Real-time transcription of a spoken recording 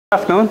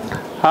Afternoon.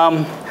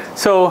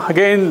 So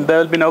again, there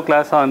will be no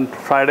class on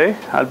Friday.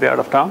 I'll be out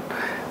of town.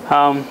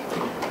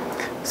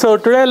 So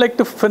today I'd like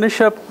to finish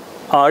up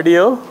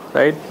audio,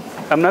 right?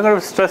 I'm not going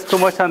to stress too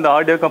much on the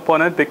audio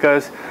component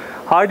because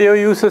audio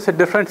uses a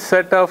different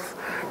set of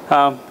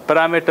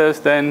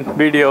parameters than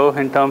video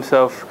in terms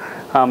of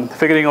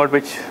figuring out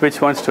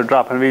which ones to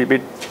drop. And we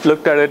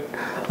looked at it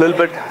a little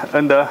bit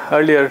in the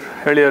earlier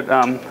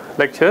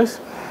lectures.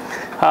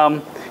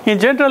 In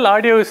general,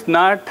 audio is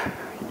not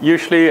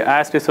usually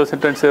as resource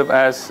intensive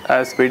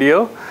as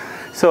video,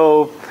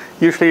 so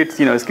usually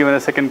it's given a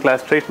second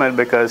class treatment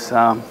because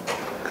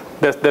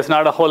there's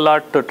not a whole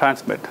lot to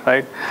transmit,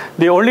 right?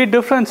 The only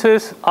difference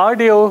is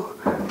audio.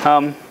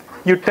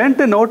 You tend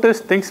to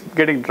notice things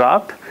getting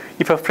dropped.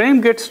 If a frame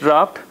gets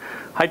dropped,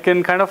 I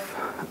can kind of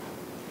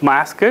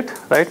mask it,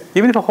 right?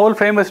 Even if a whole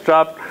frame is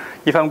dropped,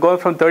 if I'm going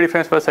from 30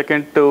 frames per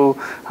second to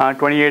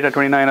 28 or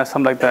 29 or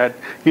something like that,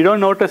 you don't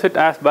notice it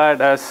as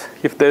bad as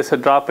if there's a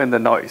drop in the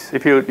noise.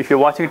 If you're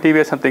watching TV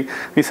or something,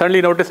 you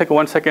suddenly notice like a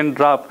 1 second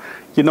drop,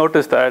 you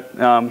notice that,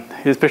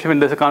 especially when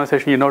there's a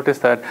conversation, you notice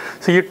that.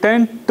 So you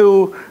tend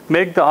to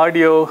make the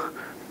audio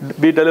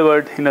be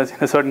delivered in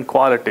a certain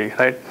quality,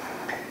 right?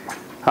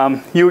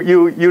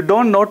 You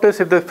don't notice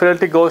if the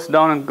fidelity goes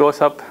down and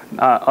goes up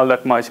all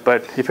that much,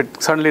 but if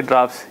it suddenly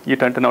drops, you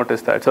tend to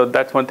notice that. So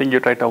that's one thing you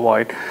try to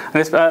avoid.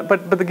 And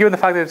but given the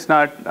fact that it's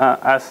not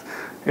as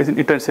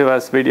intensive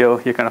as video,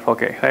 you're kind of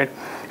okay, right?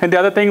 And the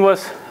other thing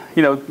was,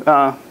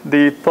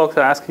 the folks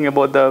are asking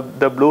about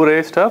the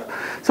Blu-ray stuff.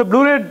 So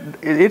Blu-ray,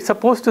 it's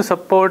supposed to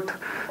support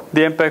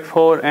the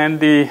MPEG-4 and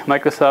the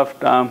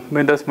Microsoft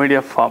Windows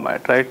Media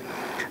format, right?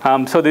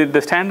 So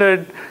the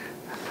standard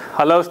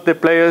allows the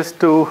players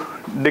to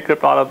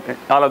decrypt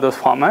all of those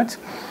formats.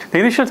 The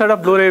initial set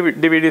of Blu-ray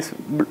DVDs,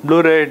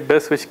 Blu-ray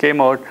discs which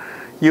came out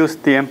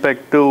used the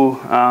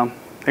MPEG-2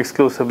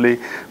 exclusively,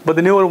 but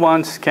the newer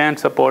ones can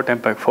support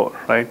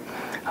MPEG-4, right?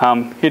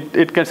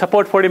 It can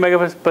support 40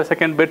 megabits per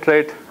second bit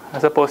rate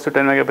as opposed to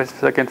 10 megabits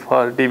per second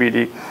for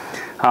DVD.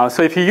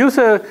 So if you use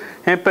a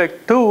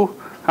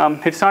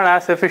MPEG-2, it's not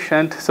as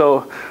efficient,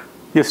 so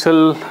you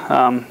still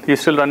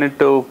run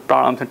into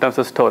problems in terms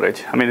of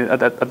storage. I mean,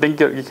 I think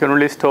you can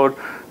only store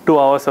 2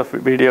 hours of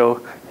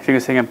video if you're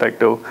using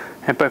MPEG-2.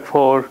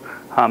 MPEG-4,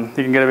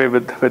 you can get away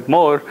with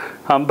more.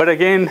 But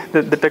again,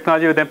 the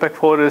technology with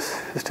MPEG-4 is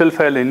still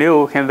fairly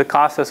new, and the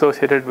cost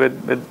associated with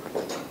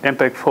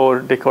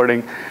MPEG-4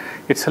 decoding,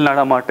 it's still not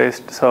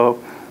amortized. So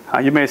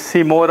you may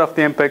see more of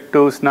the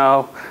MPEG-2s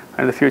now,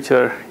 and in the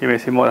future, you may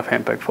see more of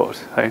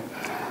MPEG-4s, right?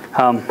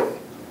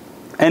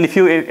 And if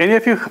any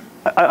of you,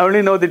 I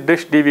only know the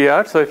dish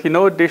DVR. So if you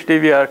know dish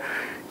DVR,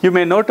 you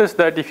may notice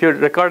that if you're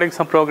recording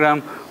some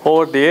program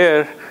over the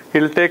air,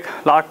 it'll take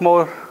a lot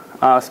more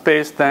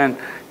space than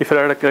if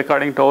you're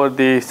recording over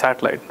the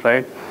satellite,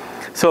 right?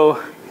 So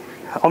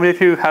how many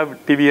of you have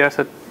DVRs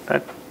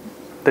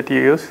that you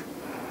use?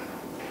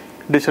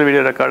 Digital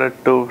video recorder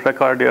to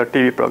record your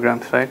TV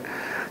programs, right?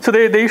 So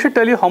they usually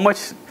tell you how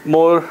much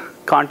more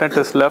content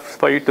is left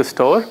for you to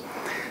store.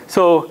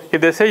 So if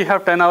they say you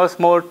have 10 hours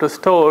more to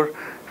store,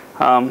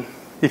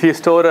 if you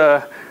store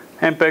a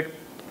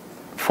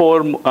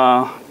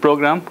MPEG-4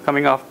 program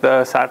coming off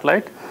the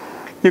satellite,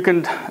 you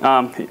can,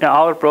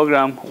 our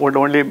program would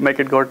only make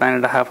it go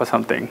 9.5 or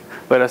something,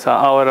 whereas an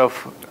hour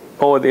of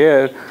over the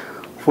air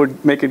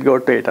would make it go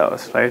to 8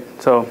 hours, right?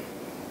 So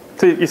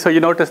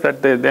you notice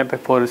that the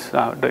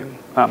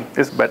MPEG-4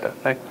 is better,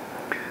 right?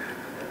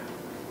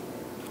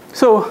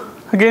 So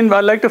again,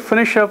 I'd like to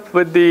finish up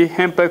with the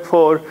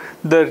MPEG-4,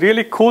 the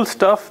really cool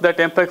stuff that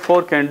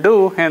MPEG-4 can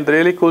do, and the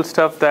really cool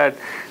stuff that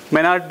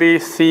may not be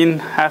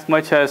seen as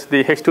much as the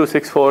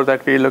H.264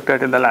 that we looked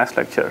at in the last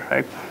lecture,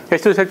 right?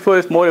 H.264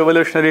 is more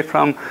evolutionary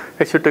from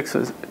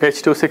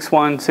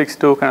H.261,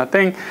 62 kind of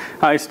thing.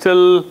 It's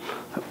still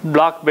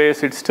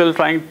block-based. It's still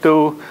trying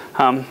to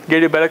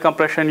get you better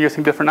compression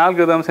using different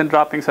algorithms and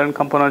dropping certain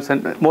components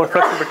and more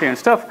flexibility and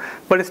stuff.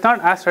 But it's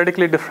not as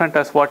radically different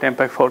as what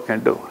MPEG-4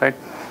 can do, right?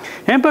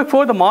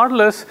 MPEG-4, the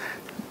model is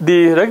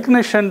the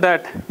recognition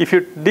that if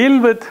you deal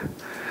with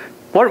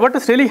what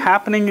is really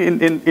happening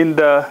in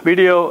the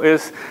video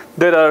is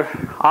there are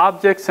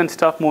objects and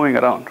stuff moving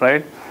around,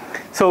 right?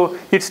 So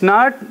it's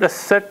not a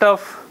set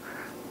of,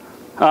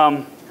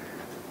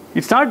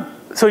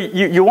 so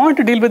you want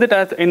to deal with it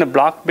as in a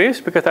block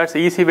base because that's the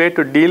easy way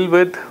to deal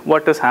with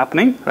what is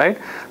happening, right?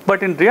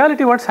 But in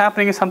reality, what's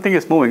happening is something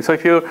is moving. So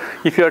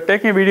if you're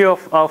taking a video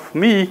of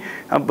me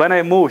when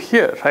I move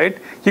here, right?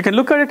 You can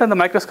look at it on the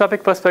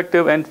microscopic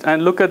perspective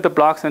and look at the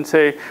blocks and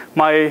say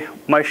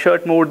my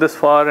shirt moved this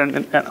far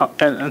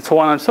and so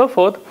on and so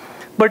forth.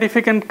 But if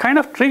you can kind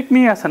of treat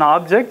me as an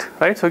object,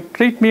 right? So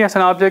treat me as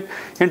an object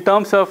in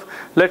terms of,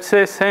 let's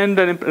say, send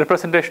a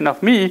representation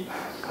of me,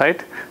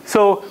 right?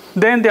 So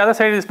then the other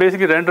side is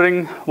basically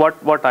rendering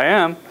what I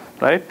am,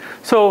 right?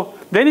 So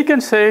then you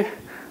can say,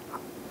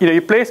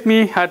 you place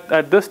me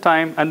at this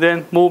time and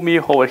then move me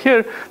over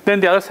here, then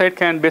the other side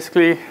can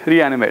basically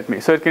reanimate me.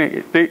 So it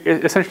can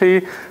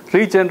essentially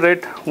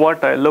regenerate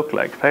what I look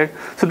like, right?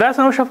 So that's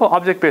the notion of an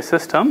object-based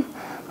system.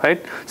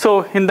 right?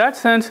 So in that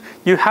sense,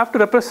 you have to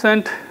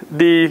represent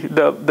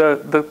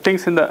the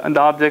things in the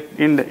object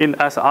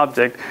as an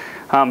object.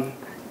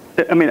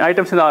 I mean,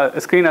 items in the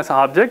screen as an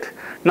object,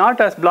 not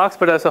as blocks,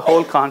 but as a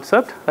whole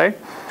concept, right?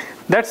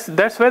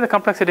 That's where the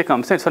complexity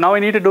comes in. So now I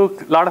need to do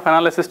a lot of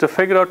analysis to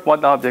figure out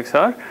what the objects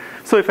are.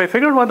 So if I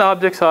figure out what the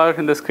objects are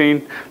in the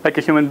screen, like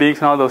a human beings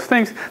and all those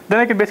things, then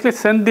I can basically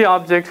send the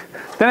object.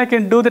 Then I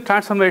can do the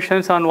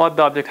transformations on what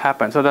the object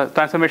happens. So the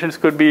transformations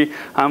could be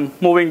I'm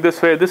moving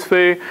this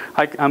way,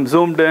 I'm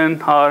zoomed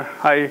in, or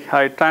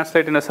I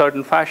translate in a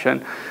certain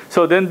fashion.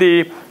 So then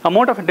the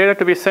amount of data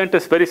to be sent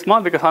is very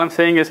small, because all I'm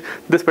saying is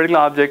this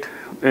particular object,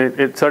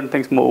 certain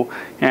things move,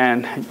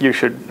 and you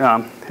should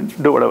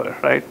do whatever,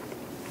 right?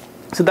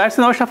 So that's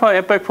the notion of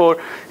our MPEG-4,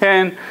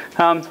 and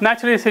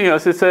naturally,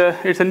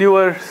 it's a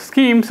newer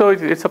scheme, so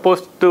it's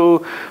supposed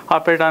to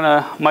operate on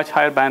a much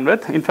higher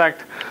bandwidth. In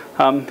fact,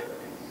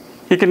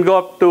 you can go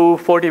up to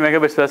 40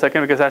 megabits per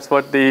second, because that's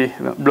what the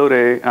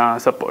Blu-ray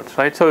supports,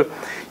 right? So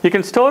you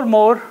can store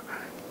more.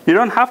 You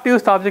don't have to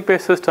use the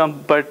object-based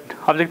system, but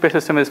object-based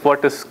system is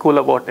what is cool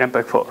about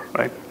MPEG-4,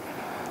 right?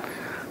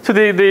 So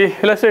the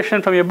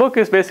illustration from your book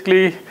is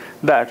basically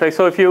that, right?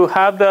 So if you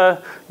have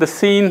the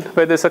scene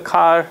where there's a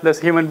car, there's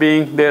a human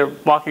being, they're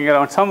walking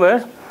around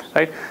somewhere,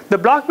 right? The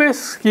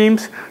block-based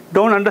schemes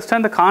don't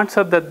understand the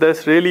concept that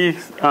there's really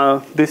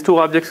these two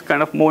objects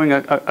kind of moving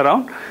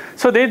around.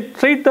 So they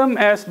treat them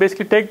as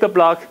basically take the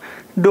block,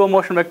 do a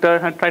motion vector,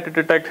 and try to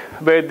detect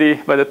where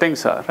the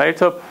things are, right?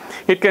 So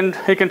it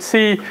can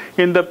see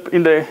in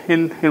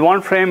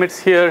one frame it's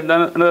here,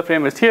 then another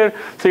frame is here.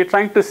 So you're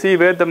trying to see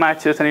where the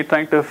match is, and you're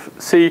trying to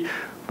see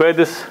where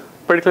this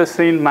particular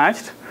scene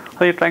matched.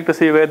 And you're trying to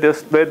see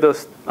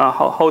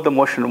how the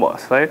motion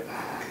was, right?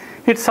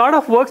 It sort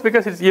of works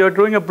because you're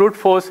doing a brute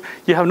force.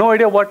 You have no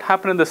idea what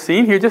happened in the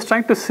scene. You're just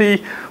trying to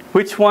see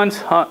which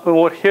ones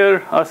over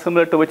here are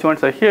similar to which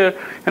ones are here,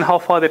 and how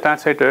far they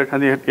translated,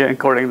 and you're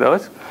encoding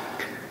those.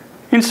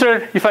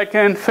 Instead, if I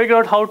can figure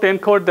out how to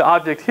encode the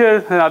object here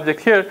and the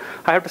object here,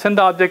 I have to send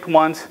the object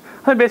once.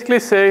 I basically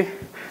say,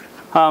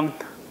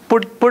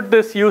 put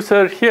this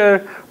user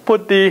here,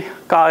 put the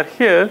car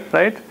here,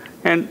 right?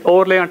 And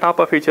overlay on top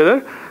of each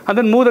other, and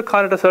then move the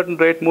car at a certain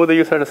rate, move the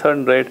user at a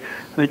certain rate,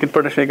 and you can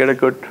potentially get a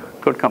good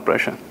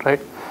compression, right?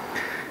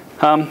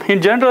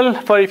 In general,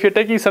 if you're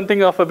taking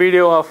something of a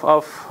video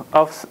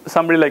of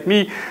somebody like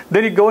me,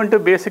 then you go into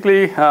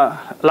basically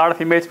a lot of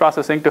image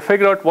processing to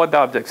figure out what the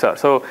objects are.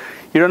 So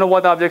you don't know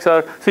what the objects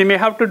are, so you may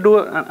have to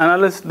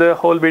analyze the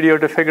whole video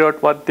to figure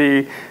out what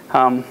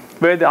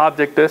where the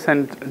object is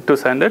and to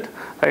send it,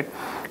 right?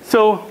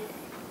 So,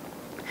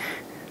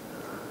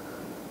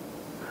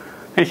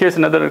 and here's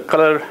another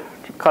color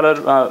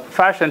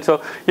fashion.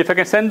 So if I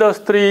can send those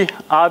three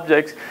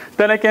objects,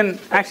 then I can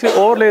actually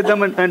overlay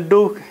them and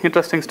do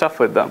interesting stuff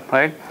with them,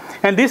 right?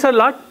 And these are a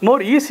lot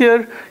more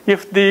easier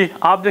if the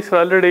objects are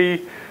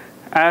already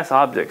as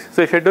objects.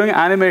 So if you're doing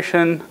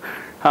animation,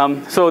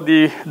 so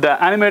the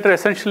animator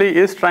essentially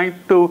is trying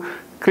to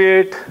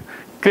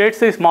creates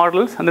these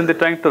models, and then they're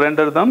trying to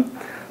render them.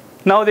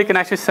 Now they can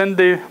actually send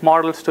the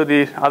models to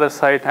the other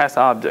side as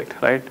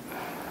object, right?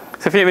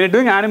 So when you're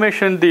doing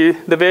animation,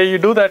 the way you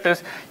do that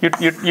is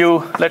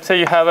you let's say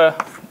you have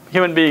a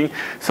human being.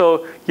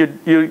 So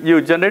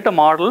you generate a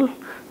model,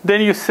 then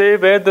you say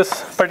where this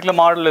particular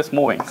model is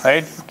moving,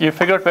 right? You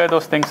figure out where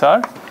those things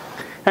are.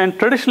 And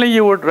traditionally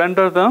you would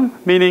render them,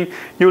 meaning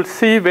you will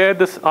see where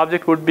this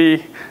object would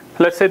be.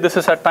 Let's say this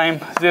is at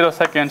time 0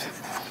 seconds,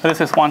 this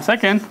is 1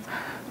 second.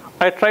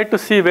 I try to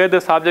see where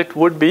this object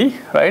would be,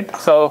 right?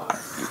 So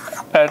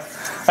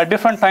at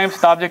different times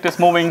the object is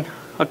moving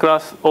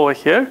across over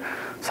here.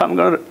 So I'm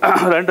going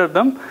to render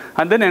them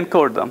and then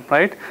encode them,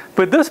 right?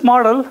 With this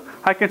model,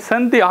 I can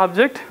send the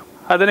object,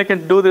 and then I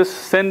can do this,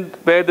 send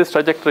where this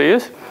trajectory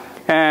is,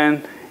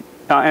 and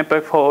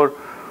MPEG-4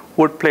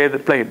 would play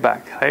it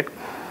back, right?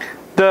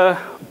 The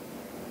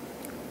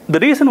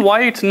reason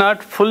why it's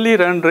not fully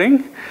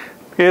rendering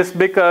is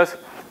because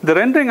the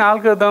rendering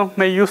algorithm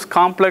may use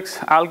complex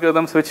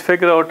algorithms which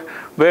figure out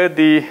where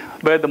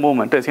the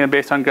movement is,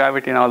 based on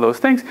gravity and all those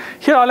things.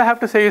 Here, all I have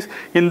to say is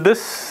in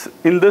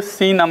this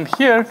scene I'm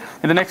here,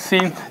 in the next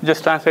scene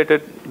just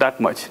translated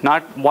that much,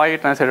 not why it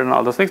translated and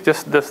all those things,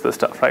 just this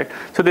stuff, right?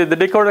 So the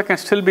decoder can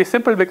still be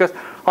simple, because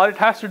all it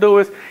has to do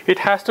is it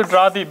has to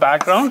draw the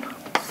background,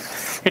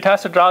 it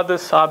has to draw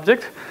this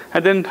object,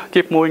 and then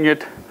keep moving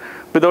it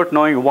without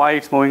knowing why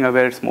it's moving or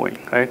where it's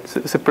moving, right?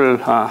 Simple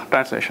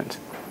translations.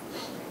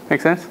 Make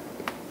sense?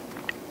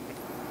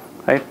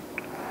 Right?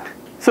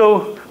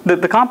 So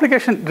the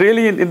complication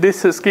really in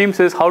these schemes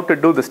is how to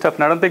do this stuff.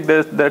 And I don't think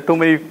there are too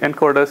many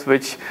encoders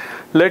which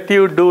let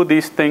you do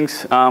these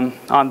things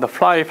on the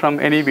fly from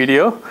any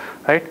video,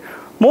 right?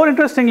 More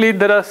interestingly,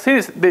 there are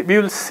we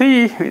will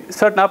see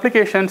certain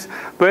applications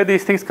where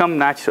these things come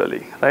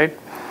naturally, right?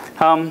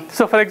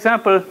 So for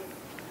example,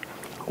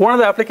 one of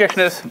the applications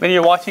is when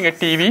you're watching a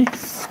TV,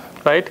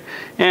 right?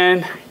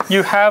 And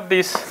you have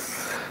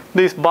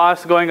these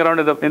bars going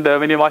around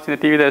when you're watching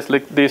the TV. There's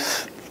like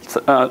these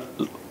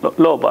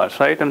low bars,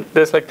 right? And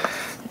there's like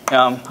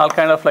all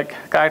kind of like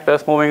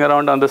characters moving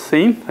around on the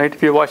scene, right?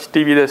 If you watch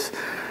TV,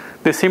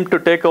 they seem to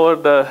take over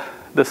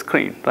the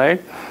screen,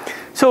 right?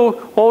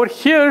 So over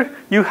here,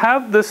 you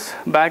have this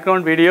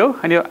background video,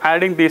 and you're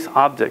adding these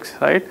objects,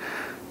 right?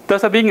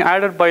 Those are being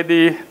added by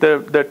the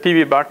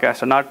TV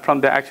broadcaster, not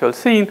from the actual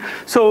scene.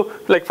 So,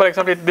 like for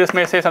example, this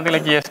may say something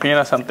like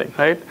ESPN or something,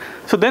 right?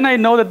 So then I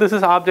know that this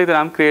is an object that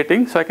I'm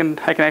creating, so I can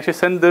actually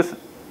send this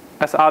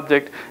as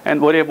object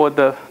and worry about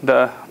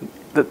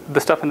the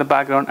stuff in the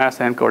background as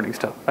the encoding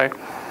stuff, right?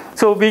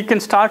 So we can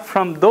start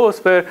from those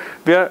where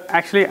we are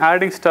actually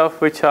adding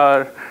stuff which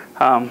are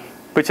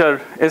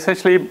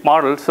essentially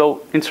models.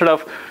 So instead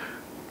of,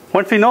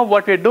 once we know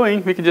what we're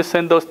doing, we can just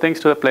send those things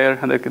to the player,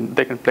 and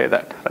they can play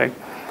that, right?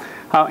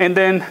 And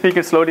then we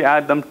can slowly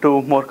add them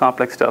to more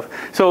complex stuff.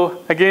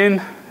 So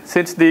again,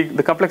 since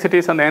the complexity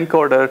is on the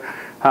encoder,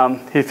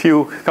 if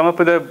you come up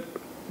with a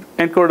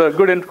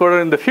good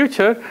encoder in the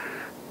future,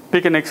 we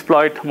can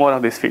exploit more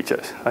of these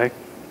features, right?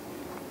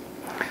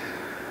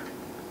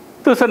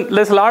 So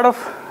there's a lot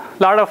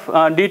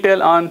of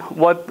detail on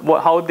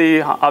how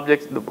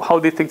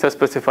these things are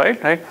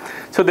specified, right?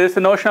 So there's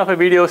the notion of a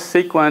video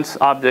sequence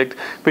object,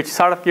 which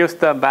sort of gives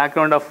the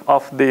background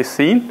of the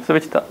scene, so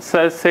which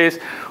says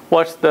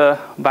what's the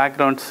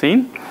background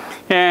scene,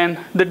 and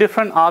the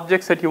different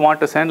objects that you want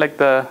to send, like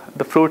the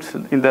fruits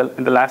in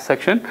the last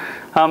section,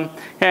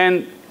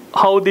 and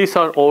how these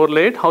are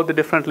overlaid, how the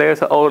different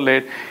layers are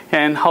overlaid,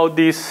 and how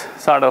these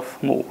sort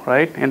of move,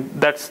 right? And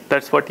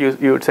that's what you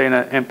would say in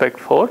an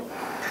MPEG-4.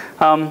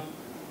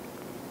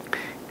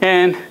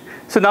 And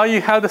so now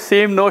you have the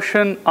same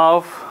notion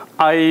of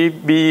I,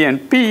 B,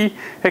 and P,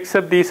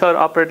 except these are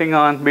operating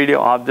on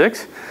video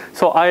objects.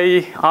 So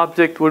I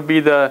object would be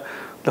the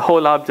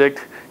whole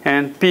object,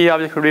 and P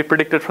object would be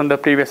predicted from the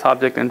previous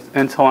object,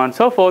 and so on and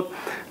so forth.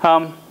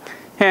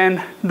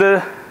 And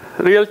the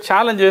real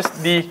challenge is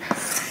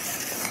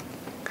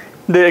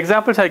the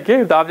examples I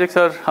gave, the objects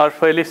are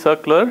fairly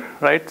circular,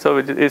 right? So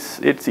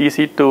it's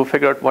easy to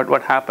figure out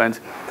what happens.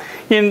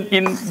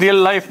 In real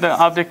life, the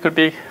object could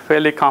be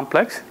fairly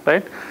complex,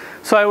 right?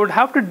 So I would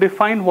have to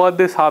define what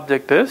this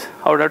object is.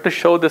 I would have to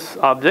show this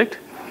object,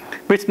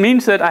 which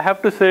means that I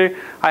have to say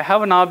I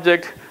have an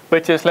object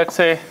which is, let's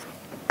say,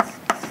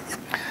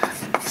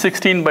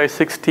 16 by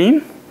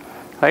 16,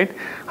 right?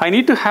 I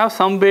need to have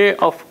some way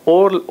of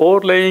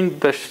overlaying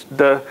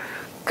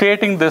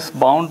creating this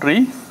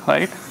boundary,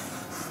 right?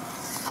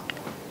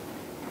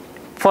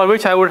 For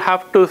which I would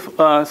have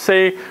to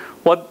say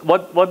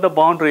what the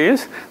boundary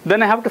is.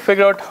 Then I have to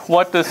figure out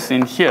what is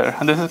in here,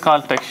 and this is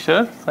called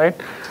texture, right?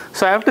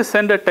 So I have to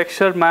send a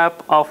texture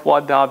map of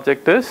what the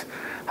object is.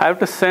 I have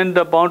to send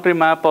a boundary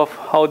map of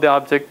how the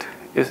object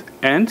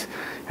ends,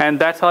 and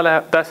that's how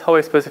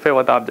I specify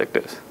what the object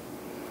is.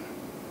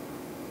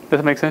 Does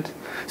that make sense?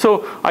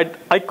 So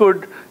I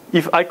could,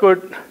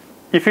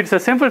 if it's a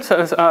simple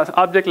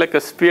object like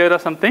a sphere or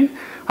something,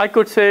 I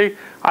could say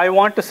I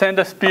want to send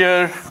a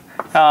sphere,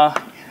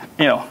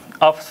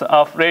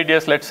 of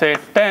radius, let's say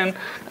 10,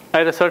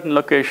 at a certain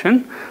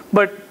location,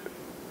 but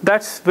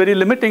that's very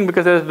limiting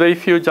because there's very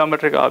few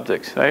geometric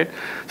objects, right?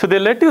 So they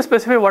let you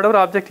specify whatever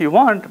object you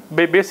want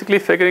by basically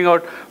figuring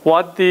out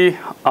what the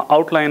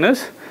outline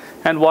is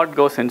and what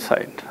goes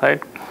inside,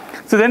 right?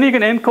 So then you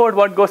can encode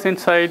what goes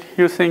inside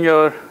using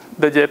the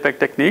JPEG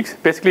techniques.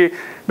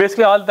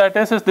 Basically all that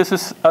is this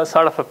is a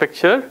sort of a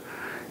picture,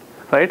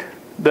 right?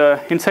 The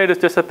inside is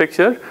just a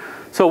picture.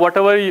 So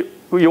whatever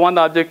you want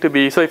the object to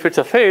be, so if it's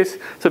a face,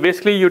 so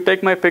basically you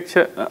take my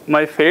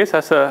face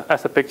as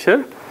a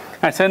picture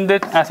and send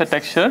it as a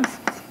texture,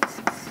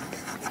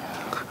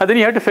 and then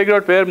you have to figure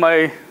out where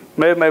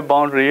my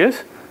boundary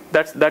is.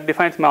 That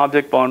defines my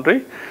object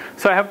boundary.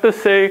 So I have to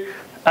say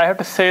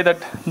that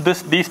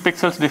these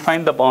pixels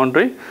define the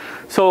boundary.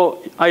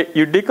 So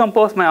you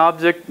decompose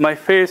my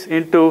face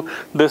into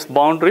this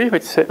boundary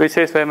which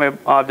says where my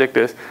object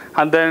is,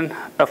 and then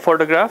a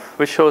photograph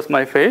which shows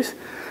my face.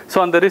 So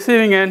on the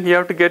receiving end, you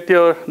have to get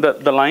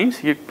the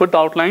lines. You put the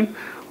outline,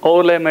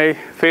 overlay my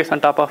face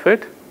on top of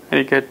it, and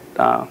you get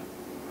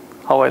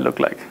how I look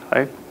like,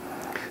 right?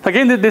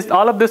 Again,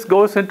 all of this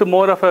goes into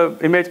more of an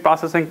image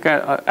processing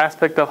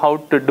aspect of how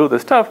to do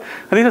this stuff.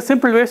 And these are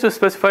simple ways to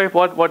specify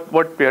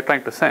what we are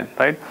trying to send,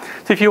 right?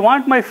 So if you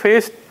want my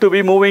face to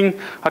be moving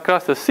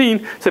across the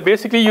scene, so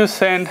basically you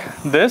send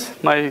this,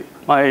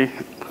 my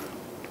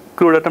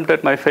crude attempt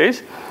at my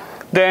face,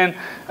 then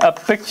a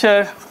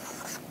picture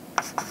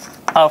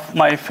of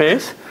my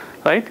face,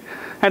 right?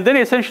 And then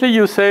essentially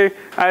you say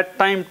at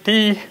time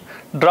t,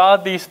 draw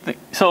these things.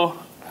 So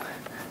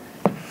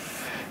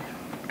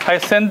I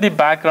send the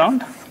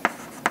background,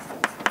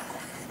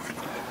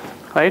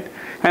 right?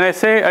 And I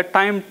say at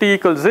time t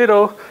equals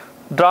 0,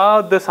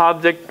 draw this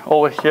object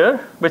over here,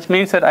 which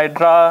means that I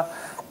draw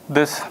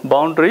this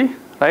boundary,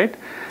 right?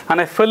 And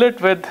I fill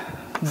it with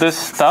this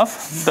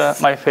stuff,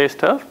 my face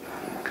stuff.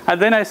 And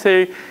then I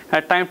say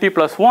at time t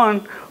plus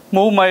 1,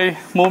 move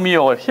me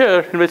over here,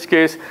 in which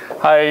case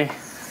I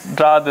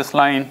draw this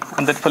line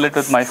and then fill it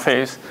with my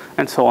face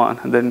and so on,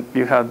 and then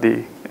you have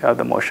the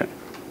motion,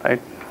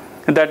 right?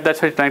 And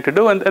that's what you're trying to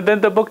do. And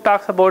then the book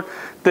talks about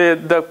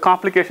the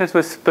complications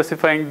with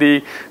specifying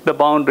the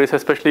boundaries,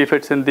 especially if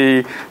it's in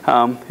the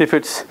if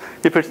it's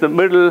the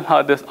middle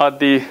or the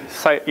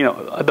side,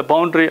 the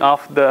boundary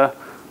of the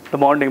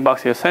bounding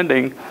box you're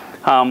sending.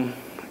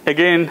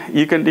 Again,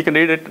 you can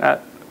read it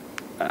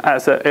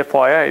as a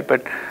FYI,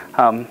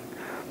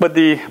 but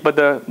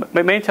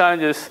the main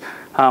challenge is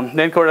the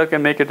encoder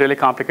can make it really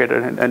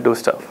complicated and do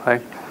stuff,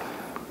 right?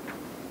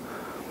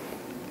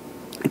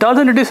 It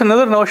also introduced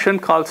another notion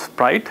called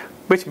sprite,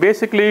 which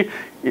basically,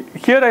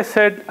 here I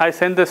said I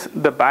send this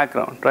the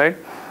background, right?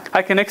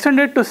 I can extend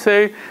it to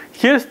say,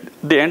 here's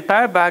the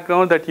entire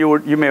background that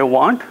you may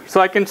want. So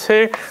I can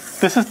say,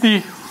 this is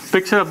the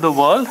picture of the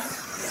world,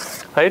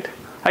 right?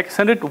 I can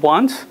send it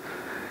once,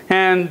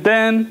 and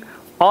then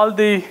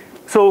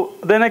so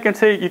then I can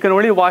say you can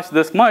only watch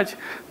this much,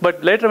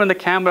 but later when the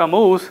camera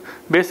moves,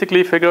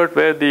 basically figure out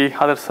where the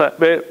other side,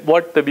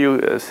 what the view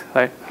is,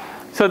 right?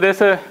 So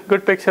there's a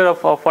good picture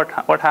of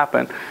what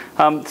happened.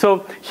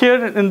 So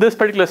here in this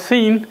particular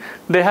scene,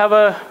 they have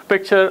a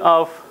picture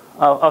of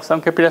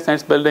some computer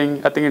science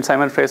building, I think in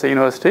Simon Fraser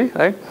University,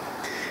 right?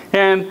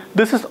 And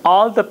this is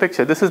all the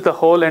picture. This is the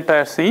whole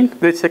entire scene,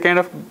 which are kind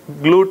of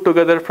glued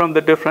together from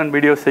the different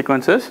video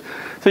sequences.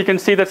 So you can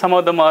see that some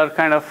of them are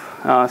kind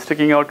of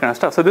sticking out kind of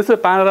stuff. So this is a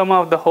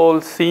panorama of the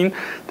whole scene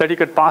that you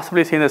could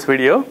possibly see in this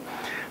video.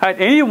 At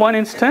any one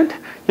instant,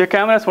 your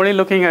camera is only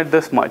looking at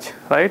this much,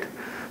 right?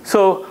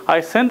 So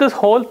I send this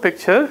whole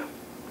picture,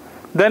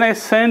 then I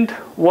send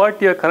what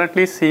you're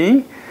currently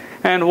seeing,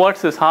 and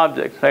what's this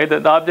object, right?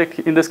 The object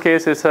in this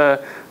case is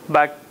a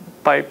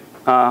bagpiper,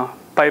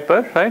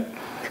 right?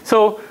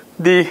 So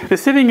the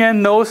receiving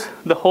end knows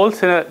the whole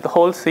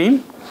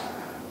scene,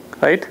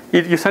 right?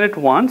 You send it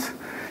once,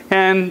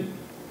 and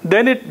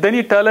then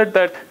you tell it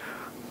that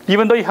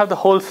even though you have the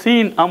whole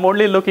scene, I'm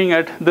only looking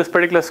at this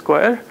particular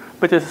square,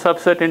 which is a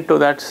subset into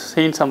that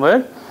scene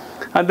somewhere,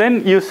 and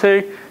then you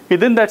say,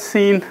 within that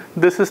scene,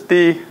 this is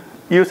the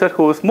user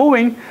who is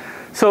moving.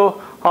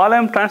 So all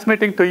I'm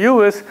transmitting to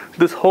you is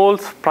this whole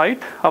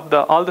sprite of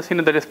all the scene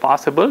that is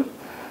possible,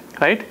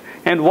 right?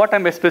 And what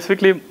I'm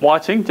specifically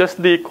watching,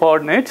 just the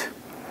coordinates,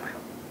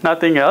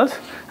 nothing else.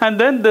 And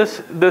then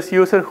this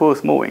user who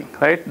is moving,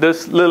 right?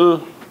 This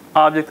little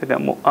object that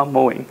I'm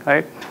moving,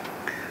 right?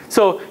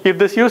 So if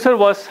this user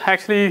was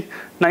actually,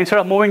 instead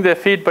of moving their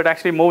feet, but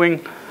actually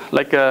moving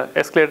like a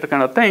escalator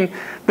kind of thing,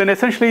 then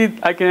essentially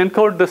I can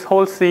encode this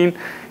whole scene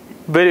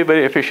very,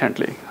 very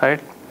efficiently,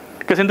 right?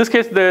 Because in this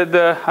case,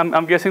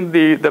 I'm guessing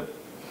the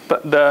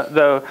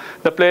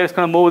player is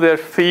going to move their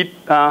feet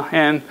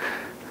and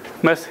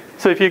mess.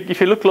 So if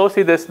you look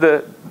closely, there's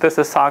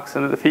the socks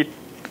and the feet,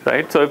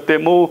 right? So if they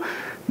move,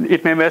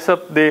 it may mess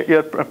up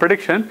your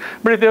prediction.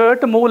 But if they were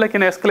to move like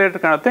an escalator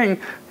kind of thing,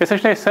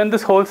 essentially I send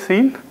this whole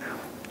scene,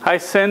 I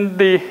send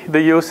the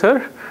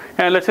user,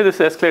 and let's say this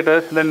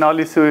escalator, then all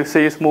you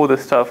see is move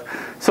this stuff.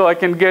 So I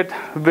can get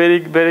very,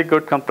 very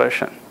good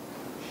compression,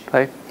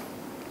 right?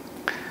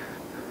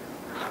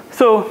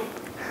 So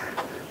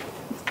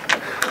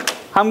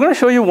I'm going to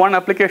show you one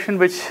application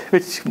which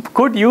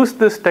could use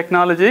this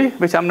technology,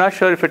 which I'm not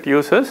sure if it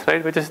uses,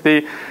 right? Which is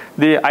the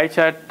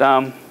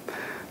iChat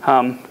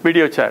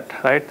video chat,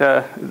 right?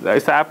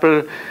 It's the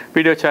Apple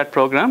video chat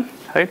program,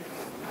 right?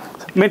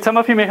 I mean, some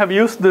of you may have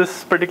used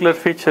this particular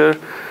feature,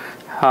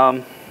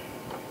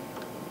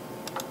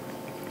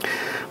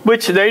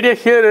 which the idea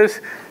here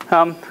is,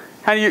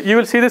 and you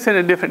will see this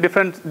in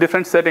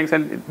different settings,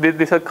 and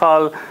these are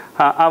called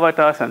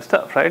avatars and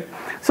stuff, right?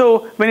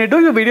 So when you're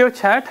doing a video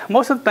chat,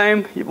 most of the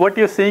time, what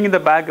you're seeing in the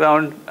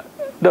background,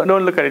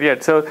 don't look at it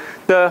yet. So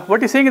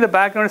what you're seeing in the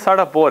background is sort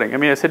of boring. I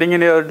mean, you're sitting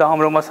in your dorm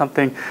room or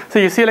something. So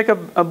you see like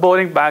a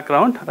boring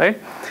background, right?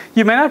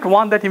 You may not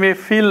want that.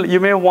 You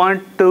may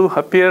want to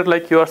appear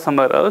like you are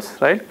somewhere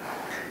else, right?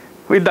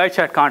 With the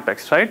iChat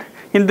context, right?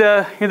 In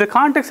the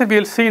context that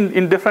we'll see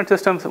in different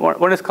systems,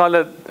 one is called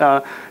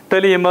a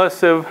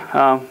teleimmersive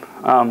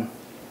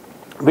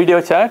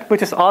video chat,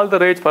 which is all the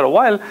rage for a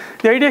while.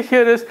 The idea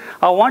here is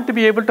I want to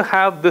be able to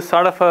have this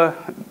sort of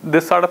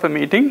a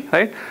meeting,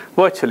 right,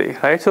 virtually,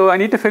 right? So I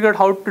need to figure out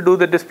how to do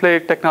the display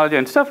technology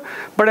and stuff,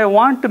 but I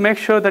want to make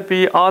sure that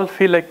we all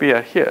feel like we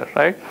are here,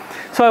 right?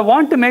 So I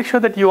want to make sure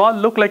that you all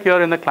look like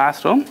you're in the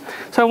classroom.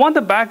 So I want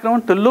the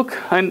background to look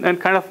and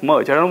kind of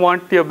merge. I don't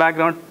want your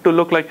background to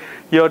look like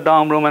your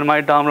dorm room and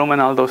my dorm room and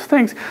all those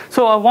things.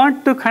 So I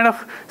want to kind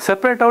of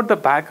separate out the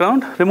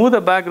background, remove the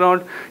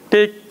background,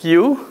 take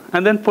you,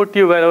 and then put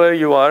you wherever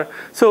you are.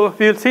 So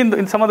we'll see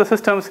in some of the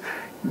systems,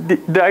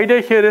 the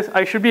idea here is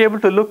I should be able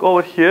to look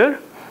over here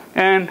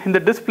and in the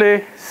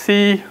display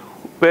see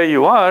where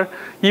you are,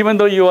 even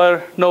though you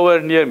are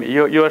nowhere near me.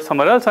 You are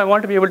somewhere else. I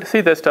want to be able to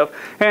see that stuff.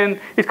 And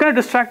it's kind of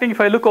distracting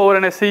if I look over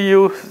and I see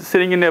you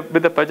sitting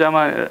with a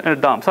pajama and a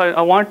dorm. So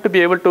I want to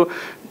be able to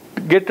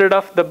get rid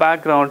of the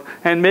background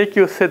and make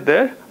you sit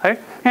there, right?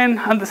 And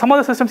some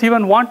other systems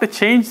even want to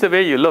change the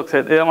way you look.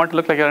 So they want to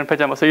look like you're in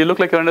pajama. So you look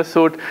like you're in a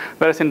suit,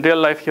 whereas in real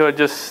life you're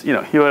just, you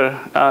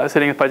are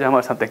sitting in pajama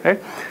or something,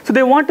 right? So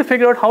they want to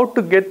figure out how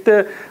to get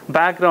the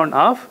background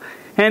off.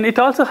 And it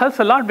also helps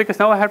a lot because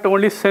now I have to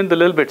only send the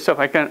little bit stuff.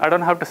 I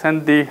don't have to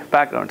send the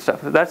background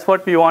stuff. So that's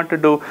what we want to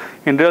do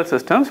in real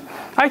systems.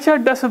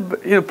 iChat does a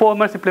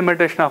performance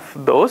implementation of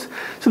those.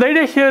 So the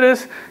idea here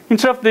is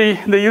instead of the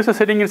user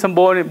sitting in some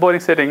boring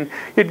setting,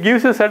 it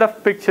gives you a set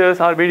of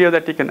pictures or video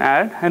that you can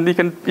add, and you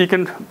can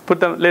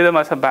lay them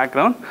as a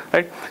background,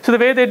 right? So the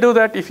way they do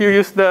that, if you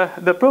use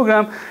the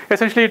program,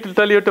 essentially it will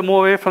tell you to move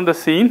away from the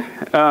scene.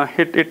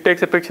 It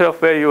takes a picture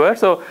of where you are.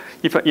 So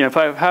if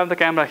I have the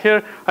camera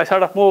here, I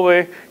sort of move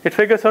away. It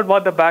figures out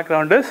what the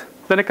background is.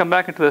 Then I come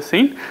back into the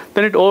scene.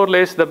 Then it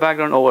overlays the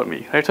background over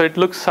me, right? So it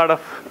looks sort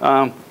of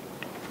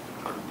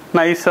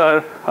nice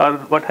or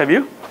what have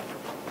you.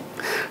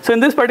 So in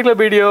this particular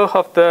video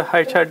of the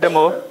iChat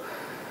demo,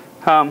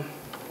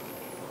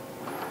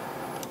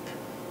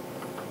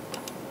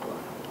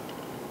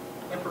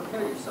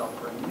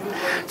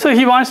 so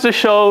he wants to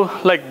show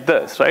like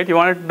this, right? He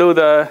wanted to do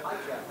the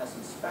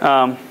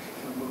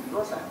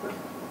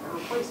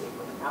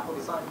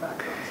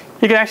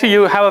you can actually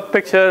have a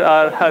picture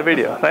or a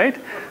video, right?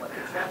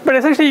 But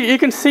essentially, you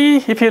can see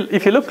if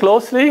you look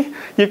closely,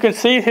 you can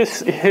see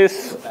his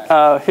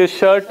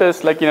shirt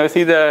is like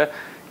see the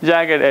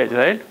jagged edge,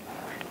 right?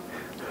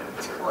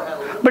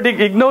 But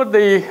ignore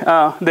the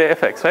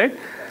effects, right?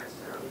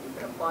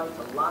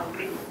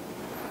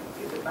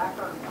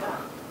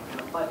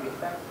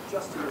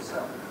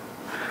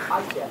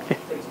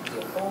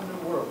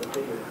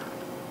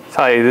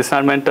 Sorry, this is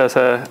not meant as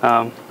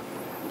a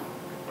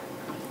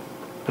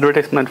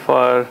advertisement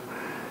for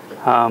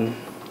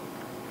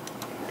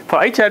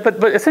iChat,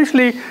 but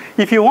essentially,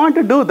 if you want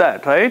to do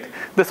that, right,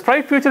 the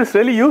sprite feature is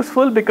really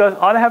useful because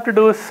all I have to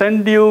do is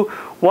send you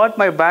what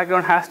my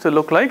background has to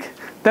look like.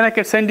 Then I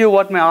can send you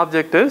what my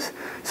object is.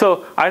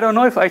 So I don't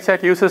know if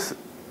iChat uses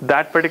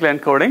that particular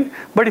encoding,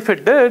 but if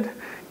it did,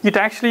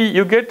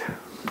 you get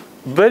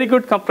very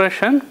good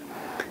compression.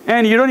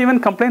 And you don't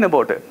even complain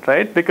about it,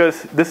 right?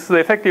 Because this is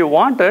the effect you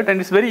wanted, and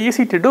it's very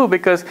easy to do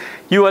because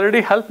you already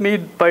helped me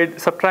by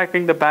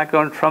subtracting the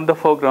background from the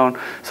foreground.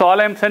 So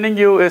all I'm sending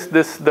you is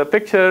the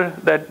picture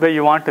where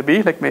you want to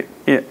be, like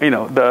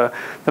the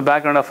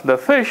background of the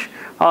fish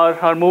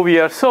or movie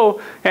or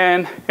so.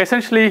 And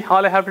essentially,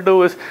 all I have to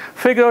do is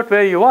figure out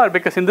where you are,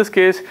 because in this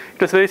case,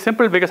 it was very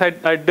simple because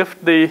I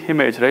diffed the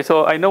image, right?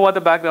 So I know what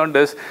the background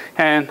is,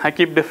 and I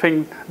keep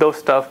diffing those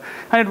stuff,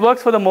 and it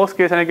works for the most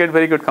case, and I get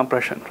very good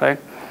compression, right?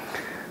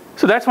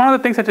 So that's one of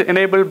the things that's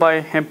enabled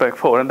by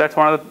MPEG-4, and that's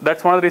one of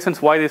the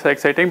reasons why these are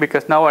exciting,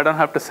 because now I don't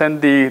have to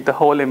send the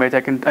whole image. I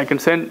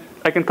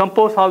can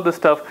compose all this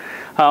stuff.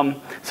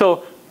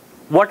 So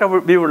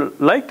what we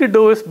would like to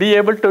do is be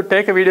able to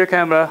take a video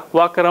camera,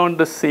 walk around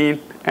the scene,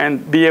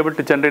 and be able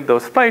to generate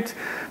those sprites,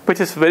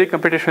 which is very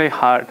computationally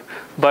hard.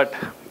 But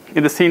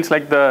in the scenes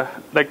like the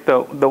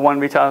one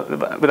which are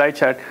with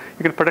iChat,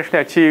 you can potentially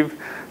achieve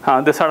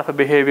this sort of a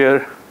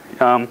behavior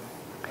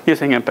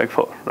using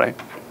MPEG-4, right?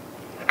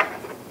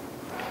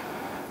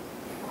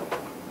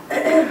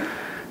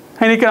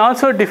 And you can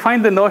also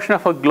define the notion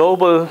of a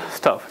global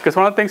stuff, because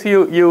one of the things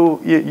you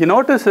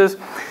notice is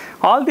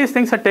all these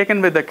things are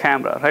taken with the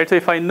camera, right? So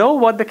if I know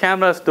what the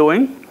camera is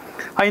doing,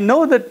 I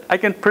know that I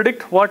can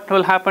predict what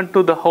will happen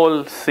to the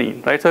whole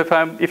scene, right? So if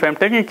I'm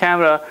taking a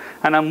camera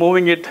and I'm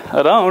moving it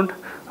around,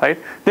 right,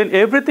 then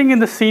everything in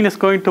the scene is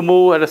going to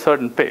move at a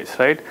certain pace,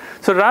 right?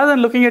 So rather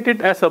than looking at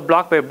it as a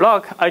block by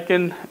block, I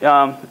can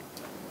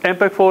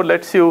MPEG-4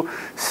 lets you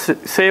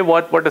say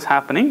what is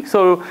happening.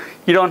 So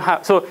you don't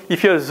have. So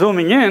if you're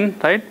zooming in,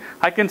 right,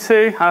 I can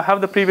say I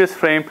have the previous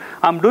frame.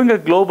 I'm doing a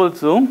global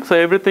zoom, so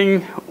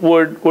everything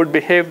would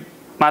behave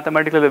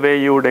mathematically the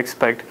way you would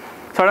expect.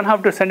 So I don't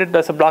have to send it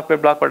as a block by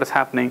block what is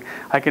happening.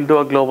 I can do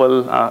a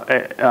global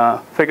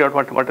figure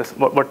out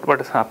what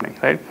is happening,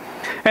 right?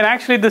 And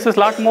actually, this is a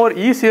lot more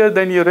easier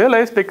than you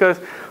realize, because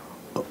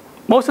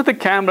most of the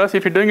cameras,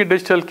 if you're doing a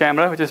digital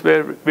camera, which is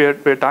where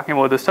we're talking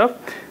about this stuff,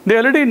 they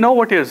already know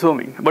what you're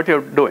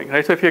doing,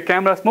 right? So if your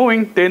camera is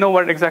moving, they know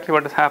exactly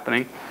what is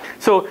happening.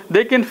 So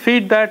they can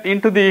feed that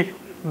into the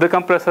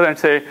compressor and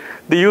say,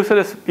 the user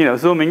is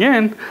zooming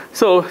in,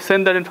 so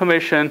send that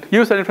information,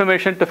 use that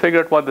information to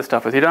figure out what the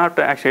stuff is. You don't have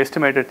to actually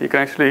estimate it. You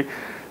can actually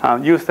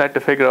use that to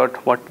figure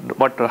out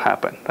what will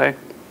happen, right?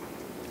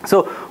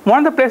 So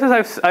one of the places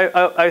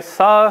I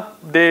saw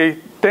they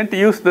tend to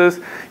use this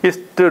is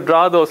to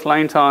draw those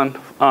lines on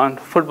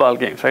football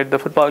games, right? The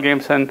football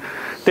games, and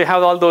they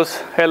have all those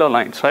yellow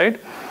lines, right?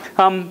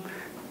 I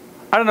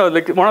don't know,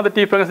 like one of the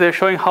T programs, they're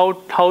showing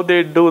how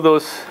they do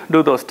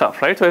those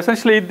stuff, right? So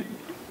essentially,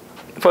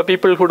 for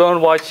people who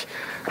don't watch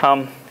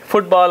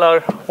football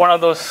or one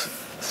of those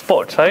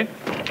sports, right?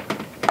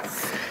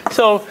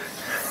 So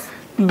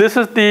this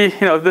is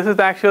the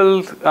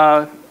actual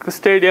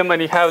stadium,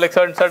 and you have like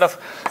certain set of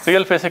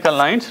real physical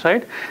lines,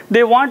 right?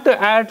 They want to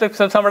add like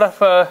some sort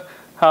of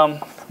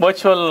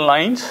virtual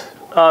lines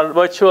or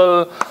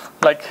virtual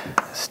like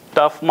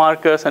stuff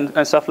markers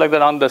and stuff like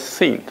that on the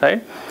scene,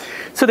 right?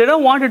 So they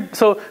don't want it.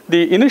 So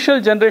the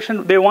initial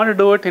generation, they want to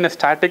do it in a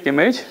static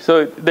image,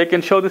 so they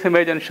can show this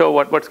image and show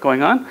what's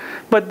going on.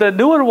 But the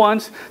newer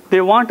ones,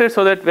 they want it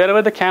so that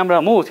wherever the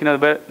camera moves,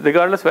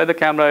 regardless where the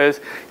camera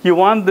is, you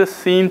want this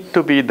scene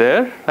to be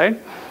there, right?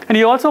 And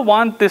you also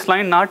want this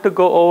line not to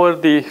go over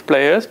the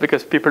players,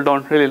 because people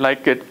don't really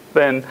like it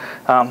when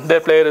their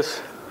player is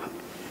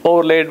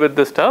overlaid with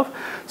this stuff.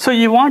 So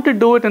you want to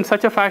do it in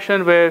such a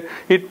fashion where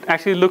it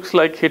actually looks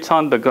like it's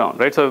on the ground,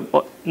 right?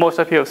 So most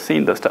of you have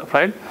seen the stuff,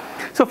 right?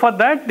 So for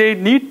that, they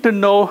need to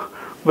know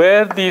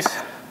where these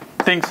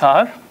things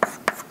are,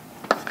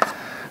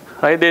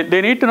 right?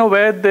 They need to know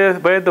where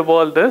the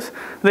world is.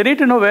 They need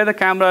to know where the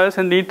camera is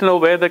and need to know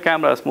where the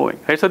camera is moving,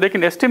 right? So they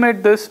can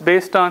estimate this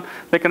based on,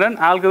 they can run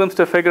algorithms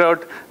to figure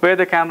out where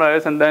the camera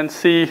is and then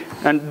see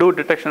and do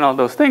detection, all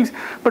those things.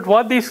 But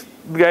what these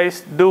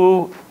guys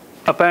do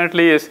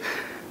apparently is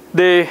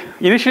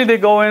initially they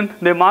go in,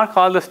 they mark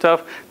all the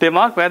stuff, they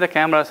mark where the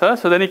cameras are,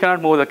 so then you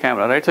cannot move the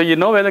camera, right? So you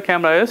know where the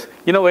camera is,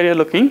 you know where you're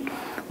looking.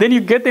 Then you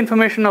get the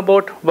information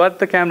about what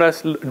the camera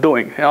is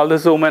doing, all the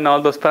zoom and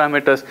all those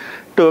parameters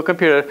to a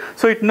computer.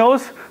 So it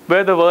knows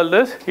where the world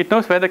is, it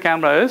knows where the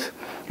camera is,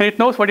 and it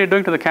knows what you're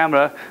doing to the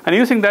camera. And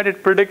using that,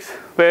 it predicts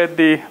where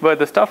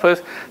the stuff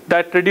is.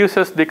 That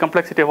reduces the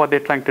complexity of what they're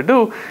trying to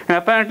do. And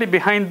apparently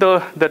behind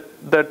the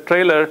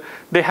trailer,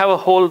 they have a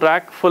whole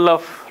rack full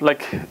of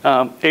like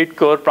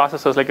 8-core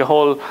processors, like a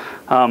whole,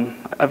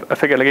 I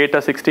forget, like 8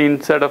 or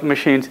 16 set of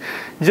machines,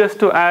 just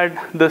to add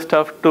this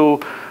stuff to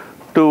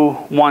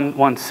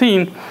one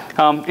scene.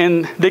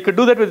 And they could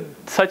do that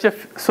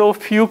with so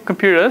few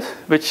computers,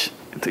 which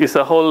is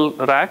a whole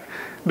rack,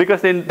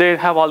 because they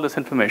have all this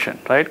information,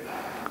 right?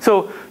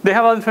 So they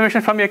have all the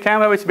information from your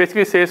camera, which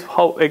basically says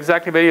how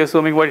exactly where you're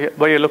zooming,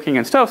 where you're looking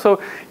and stuff.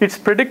 So it's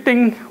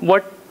predicting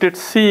what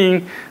it's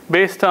seeing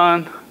based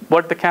on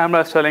what the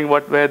camera is telling,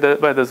 where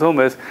the zoom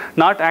is,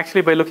 not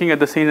actually by looking at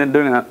the scene and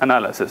doing an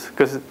analysis.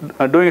 Because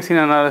doing a scene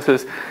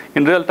analysis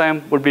in real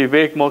time would be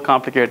way more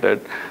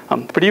complicated.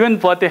 But even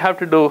what they have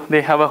to do,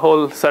 they have a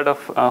whole set of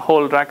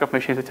whole rack of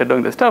machines which are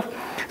doing this stuff.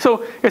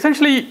 So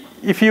essentially,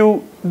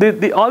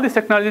 all these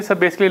technologies are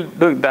basically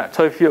doing that.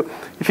 So if you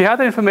have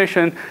the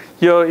information,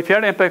 if you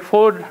had an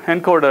MPEG-4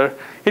 encoder,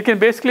 it can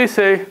basically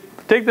say,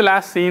 take the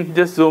last scene,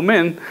 just zoom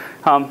in,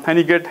 and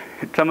you get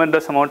a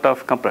tremendous amount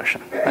of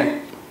compression,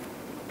 right?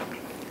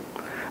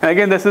 And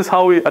again, this is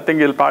how I think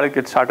your product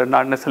gets started,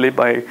 not necessarily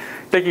by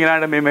taking a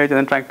random image and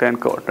then trying to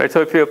encode, right?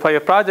 So for your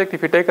project,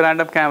 if you take a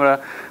random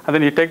camera and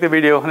then you take the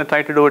video and then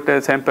try to do it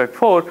as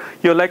MPEG-4,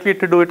 you're likely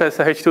to do it as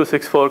a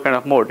H.264 kind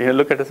of mode. You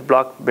look at it as a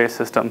block-based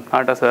system,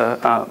 not as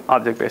a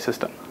object-based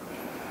system.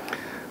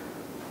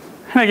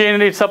 And again,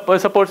 it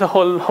supports a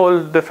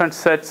whole different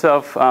sets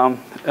of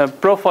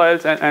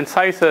profiles and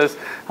sizes.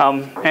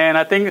 And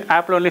I think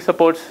Apple only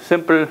supports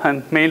simple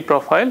and main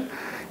profile.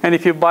 And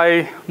if you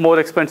buy more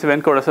expensive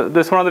encoders, so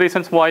this is one of the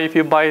reasons why if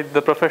you buy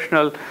the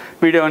professional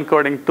video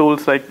encoding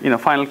tools like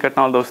Final Cut and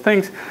all those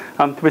things,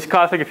 which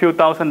cost like a few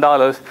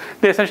 $1,000s,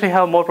 they essentially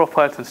have more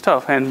profiles and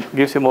stuff and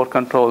gives you more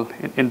control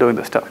in doing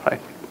the stuff, right?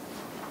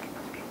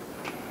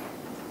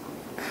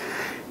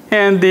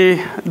 And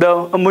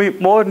the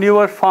more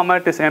newer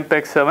format is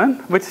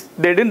MPEG-7, which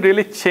they didn't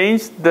really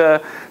change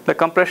the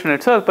compression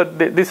itself, but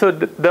they sort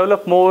of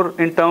develop more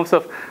in terms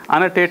of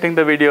annotating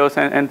the videos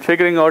and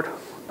figuring out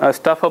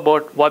stuff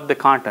about what the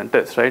content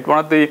is, right?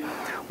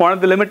 One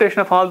of the limitation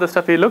of all the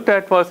stuff we looked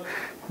at was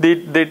the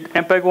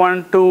MPEG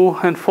 1, 2,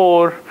 and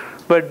 4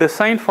 were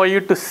designed for you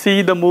to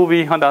see the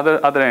movie on the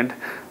other end,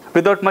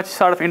 without much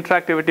sort of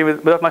interactivity,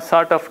 without much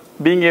sort of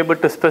being able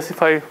to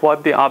specify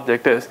what the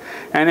object is.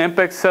 And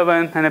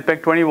MPEG-7 and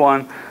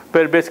MPEG-21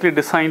 were basically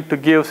designed to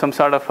give some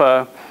sort of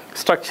a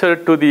structure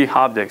to the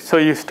object. So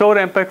you store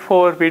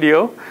MPEG-4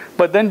 video,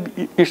 but then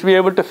you should be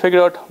able to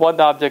figure out what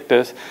the object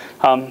is,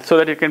 so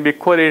that it can be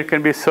queried, it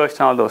can be searched,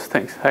 and all those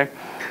things, right?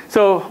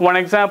 So one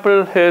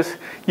example is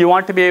you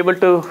want to be able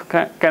to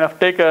kind of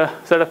take a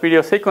set of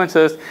video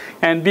sequences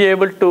and be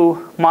able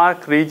to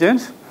mark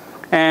regions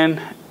and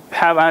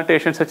have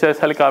annotations such as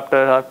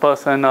helicopter or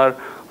person or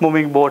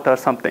moving boat or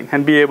something,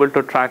 and be able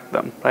to track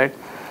them, right?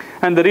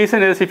 And the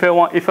reason is if I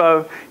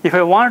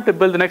want to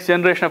build the next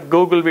generation of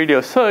Google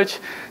video search,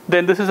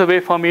 then this is a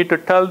way for me to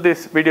tell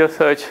this video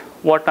search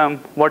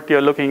what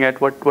you're looking at,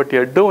 what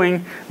you're doing,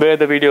 where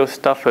the video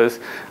stuff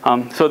is.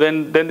 So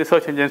then the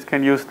search engines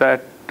can use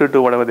that to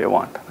do whatever they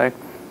want, right?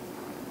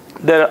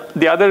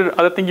 The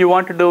other thing you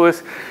want to do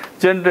is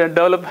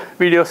develop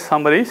video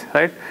summaries,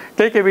 right?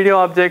 Take a video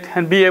object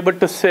and be able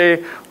to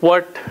say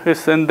what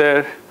is in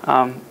there,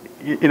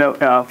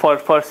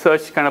 for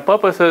search kind of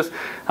purposes.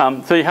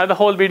 So you have the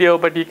whole video,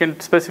 but you can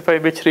specify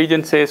which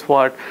region says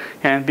what,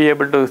 and be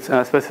able to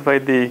specify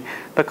the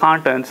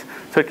contents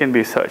so it can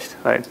be searched,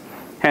 right?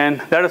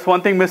 And that is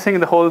one thing missing in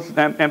the whole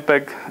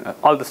MPEG,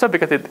 all the stuff,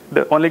 because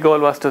the only goal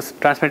was to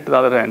transmit to the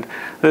other end.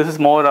 This is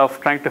more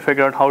of trying to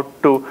figure out how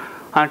to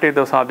annotate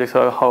those objects,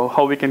 or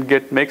how we can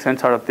make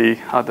sense out of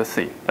the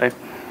scene, right?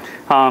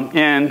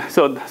 And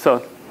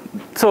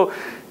so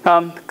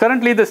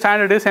Currently, the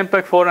standard is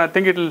MPEG-4, and I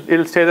think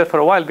it'll stay there for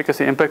a while because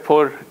the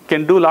MPEG-4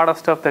 can do a lot of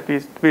stuff that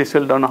we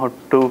still don't know how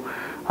to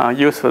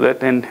use with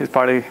it, and it'll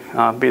probably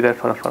be there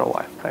for a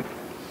while, right?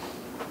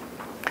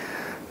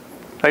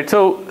 Right.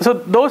 So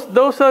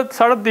those are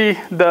sort of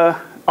the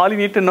all you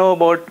need to know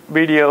about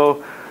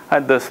video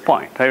at this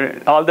point.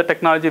 Right? All the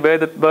technology, where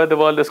the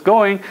world is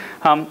going,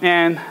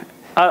 and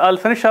I'll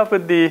finish up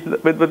with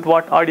with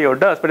what audio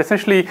does. But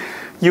essentially,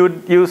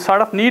 you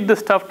sort of need this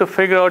stuff to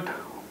figure out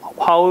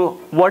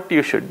what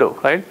you should do,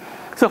 right?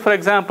 So, for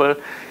example,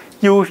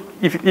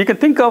 if you can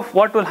think of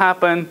what will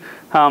happen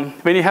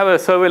when you have a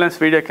surveillance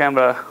video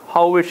camera,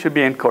 how it should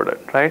be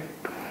encoded, right?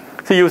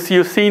 So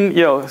you've seen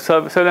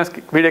surveillance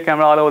video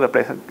camera all over the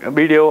place,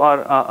 video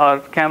or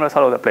cameras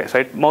all over the place,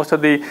 right? Most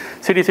of the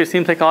cities, it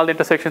seems like all the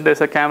intersections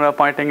there's a camera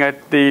pointing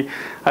at the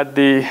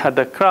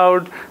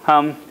crowd,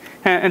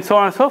 and so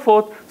on and so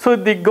forth. So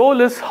the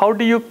goal is how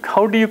do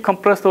you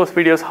compress those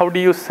videos? How do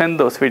you send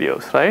those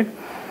videos, right?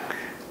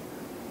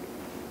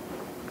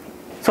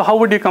 So how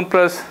would you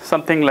compress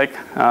something like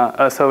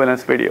a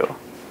surveillance video?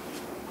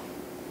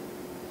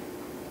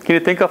 Can you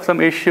think of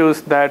some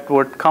issues that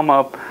would come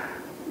up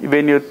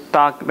when you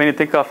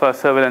think of a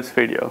surveillance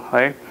video,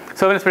 right?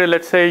 Surveillance video.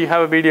 Let's say you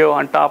have a video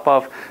on top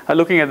of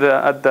looking at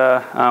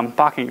the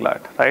parking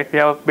lot, right? We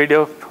have a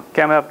video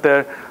camera up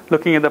there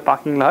looking at the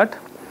parking lot,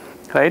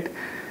 right?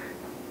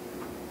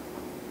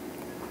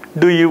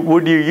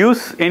 Would you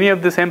use any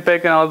of this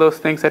MPEG and all those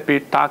things that we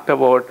talked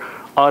about,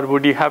 or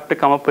would you have to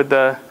come up with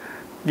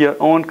your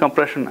own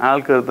compression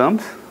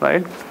algorithms,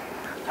 right?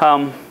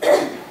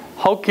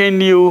 How can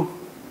you?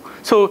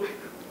 So,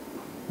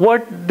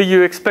 what do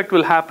you expect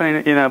will happen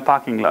in a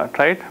parking lot,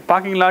 right?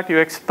 Parking lot, you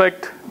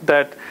expect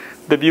that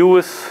the view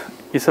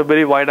is a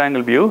very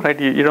wide-angle view, right?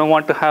 You don't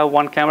want to have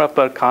one camera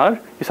per car.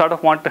 You sort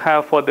of want to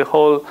have for the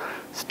whole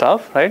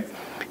stuff, right?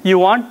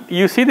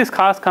 You see these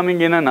cars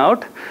coming in and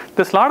out.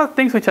 There's a lot of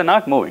things which are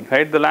not moving,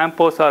 right? The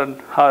lampposts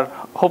are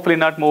hopefully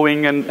not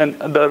moving, and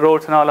the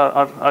roads and all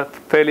are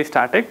fairly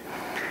static.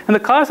 And the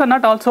cars are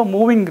not also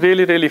moving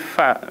really, really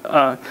fast.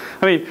 I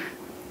mean,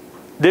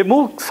 they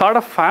move sort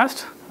of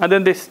fast, and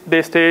then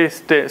they stay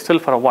still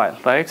for a while,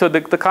 right? So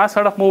the cars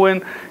sort of move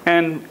in,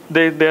 and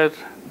they're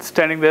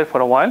standing there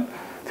for a while.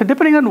 So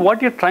depending on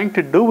what you're trying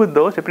to do with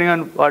those, depending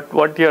on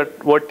what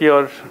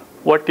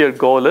your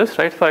goal is,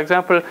 right? For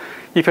example,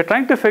 if you're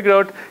trying to figure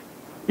out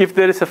if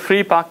there is a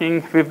free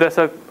parking, if there's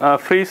a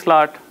free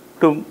slot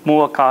to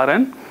move a car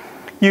in,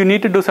 you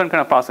need to do some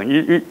kind of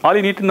processing. All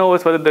you need to know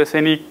is whether there's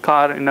any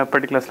car in a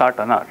particular slot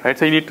or not, right?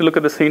 So you need to look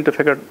at the scene to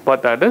figure out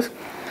what that is.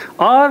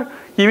 Or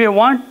you may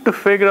want to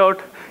figure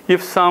out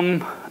if some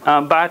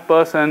bad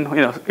person,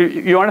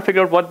 you want to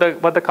figure out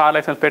what the car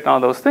license plate and all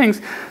those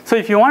things. So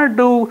if you want to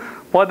do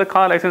what the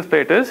car license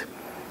plate is,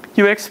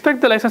 you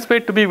expect the license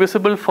plate to be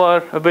visible for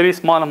a very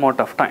small amount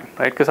of time,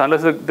 right? Because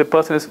unless the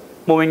person is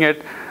moving at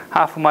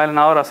half a mile an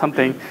hour or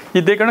something,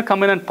 they're going to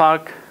come in and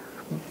park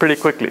pretty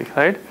quickly,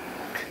 right?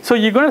 So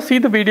you're going to see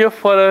the video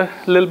for a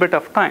little bit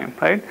of time,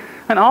 right?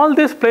 And all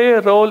this play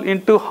a role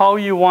into how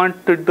you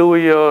want to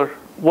do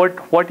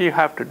what you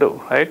have to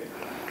do, right?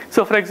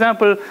 So for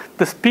example,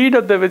 the speed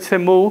of which they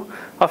move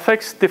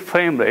affects the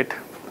frame rate,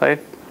 right?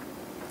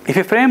 If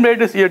your frame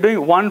rate is you're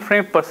doing 1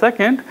 frame per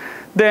second,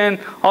 then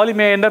all you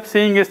may end up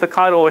seeing is the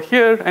car over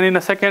here, and in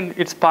a second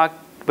it's parked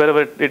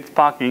wherever it's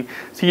parking.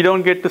 So you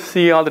don't get to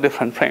see all the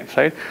different frames,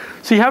 right?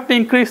 So you have to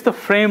increase the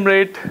frame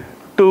rate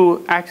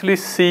to actually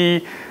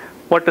see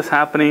what is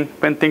happening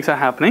when things are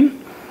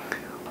happening.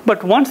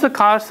 But once the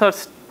cars are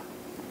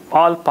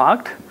all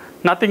parked,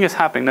 nothing is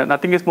happening,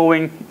 nothing is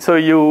moving, so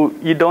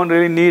you don't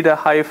really need a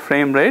high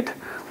frame rate,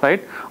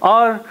 right?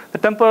 Or the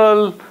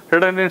temporal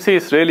redundancy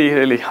is really,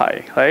 really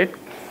high, right?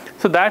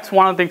 So that's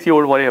one of the things you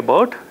would worry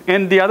about.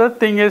 And the other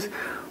thing is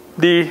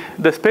the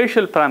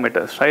spatial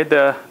parameters, right?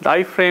 The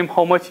iframe,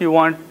 how much you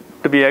want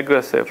to be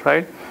aggressive,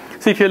 right?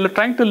 So if you're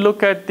trying to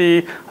look at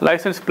the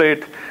license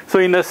plate, so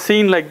in a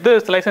scene like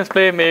this, the license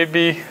plate may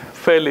be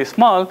fairly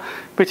small,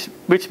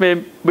 which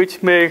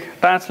may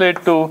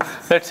translate to,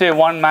 let's say,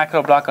 1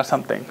 macro block or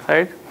something,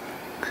 right?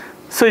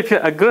 So if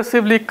you're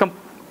aggressively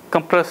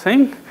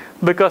compressing,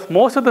 because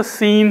most of the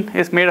scene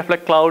is made of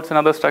like clouds and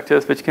other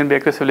structures which can be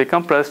aggressively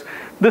compressed,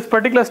 this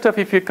particular stuff,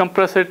 if you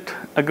compress it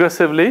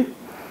aggressively,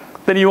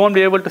 then you won't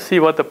be able to see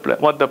what the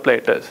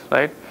plate is,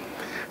 right?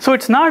 So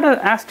it's not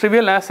as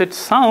trivial as it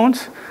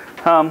sounds.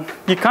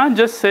 You can't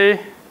just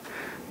say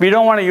we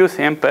don't want to use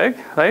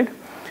MPEG, right?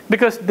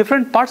 Because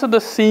different parts of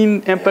the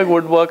scene MPEG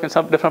would work and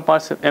some different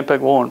parts of MPEG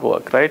won't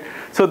work, right?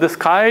 So the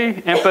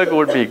sky MPEG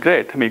would be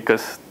great, I mean,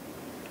 because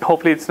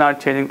hopefully it's not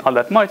changing all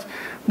that much,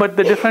 but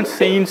the different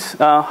scenes,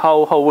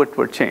 how it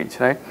would change,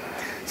 right?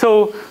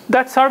 So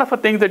that's sort of a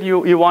thing that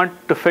you want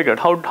to figure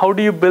out. How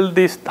do you build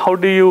these? How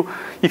do you,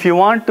 if you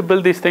want to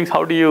build these things,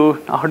 how do you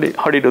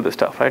do this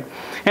stuff, right?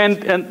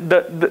 And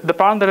the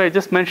problem that I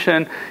just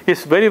mentioned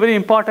is very, very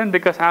important,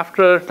 because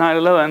after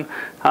 9/11,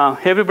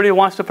 everybody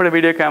wants to put a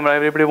video camera,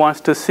 everybody wants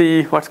to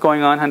see what's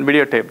going on and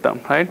videotape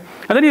them, right?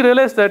 And then you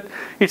realize that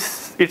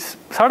it's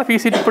sort of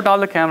easy to put all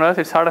the cameras,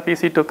 it's sort of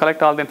easy to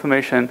collect all the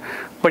information,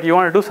 but you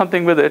want to do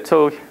something with it,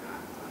 so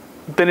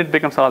then it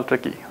becomes all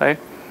tricky, right?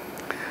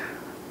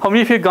 How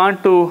many of you have gone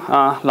to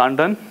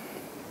London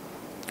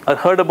or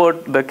heard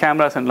about the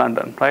cameras in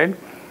London, right?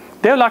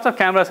 They have lots of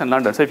cameras in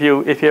London. So if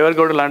you ever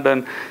go to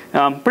London,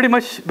 pretty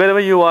much wherever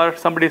you are,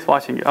 somebody's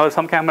watching you, or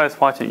some camera is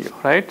watching you,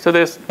 right? So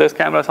there's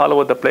cameras all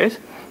over the place,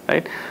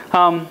 right?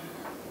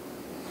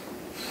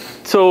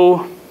 So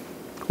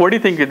what do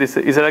you think?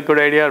 Is it a good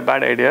idea or a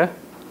bad idea?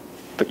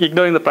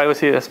 Ignoring the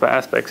privacy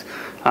aspects.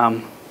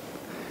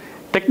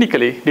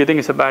 Technically, do you think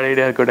it's a bad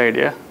idea or a good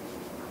idea?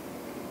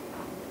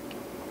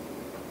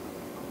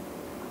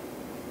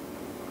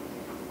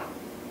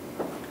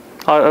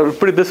 Or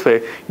put it this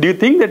way, do you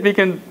think that we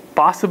can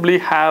possibly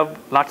have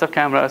lots of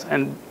cameras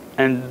and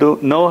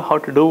know how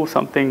to do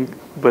something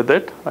with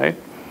it, right?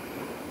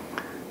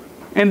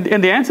 And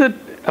the answer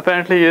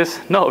apparently is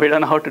no, we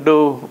don't know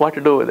what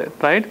to do with it,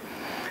 right?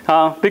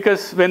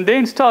 Because when they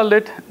installed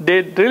it,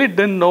 they really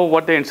didn't know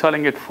what they're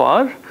installing it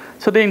for.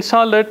 So they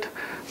installed it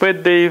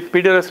with the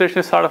video resolution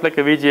is sort of like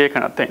a VGA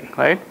kind of thing,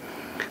 right?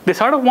 They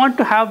sort of want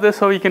to have this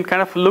so you can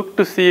kind of look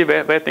to see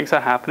where things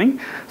are happening.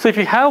 So if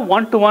you have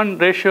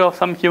 1-to-1 ratio of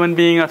some human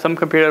being or some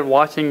computer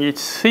watching each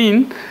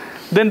scene,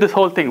 then this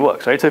whole thing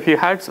works, right? So if you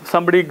had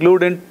somebody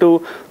glued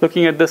into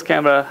looking at this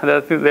camera,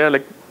 there are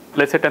like,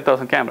 let's say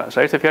 10,000 cameras,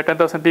 right? So if you have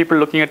 10,000 people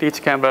looking at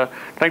each camera,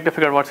 trying to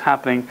figure out what's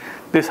happening,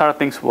 these sort of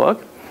things work.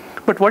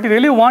 But what you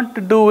really want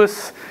to do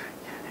is,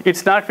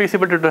 it's not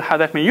feasible to have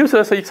that many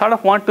users, so you sort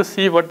of want to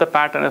see what the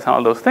pattern is and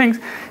all those things.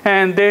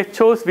 And they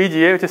chose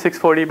VGA, which is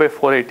 640 by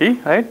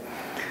 480, right?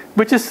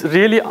 Which is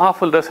really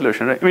awful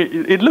resolution, right? I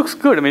mean, it looks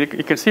good. I mean,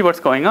 you can see what's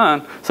going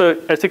on. So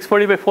at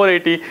 640 by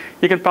 480,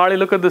 you can probably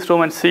look at this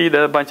room and see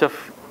there are a bunch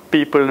of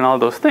people and all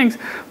those things.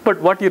 But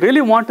what you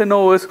really want to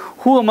know is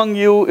who among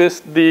you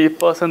is the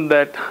person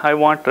that I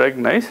want to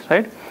recognize,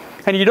 right?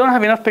 And you don't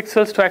have enough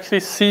pixels to actually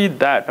see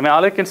that. I mean,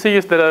 all I can see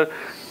is there are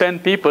 10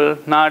 people,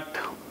 not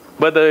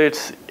whether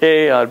it's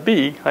A or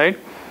B, right?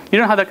 You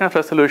don't have that kind of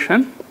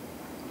resolution.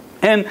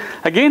 And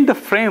again, the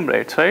frame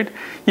rates, right?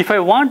 If I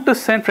want to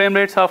send frame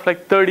rates of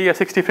like 30 or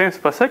 60 frames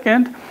per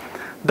second,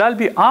 that'll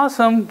be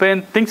awesome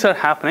when things are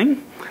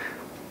happening.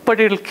 But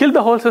it'll kill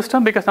the whole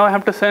system, because now I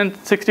have to send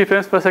 60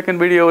 frames per second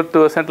video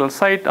to a central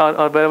site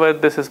or wherever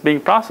this is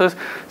being processed.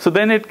 So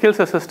then it kills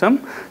the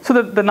system.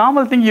 So the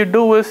normal thing you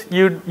do is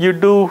you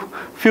do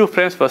few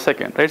frames per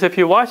second, right? So if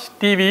you watch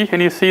TV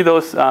and you see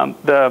those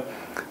the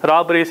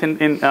robberies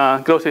in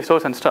grocery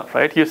stores and stuff,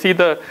 right? You see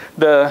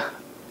the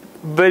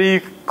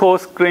very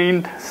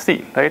coarse-grained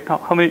scene, right?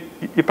 How many,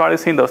 you've probably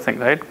seen those things,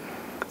 right?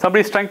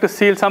 Somebody's trying to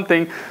steal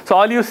something, so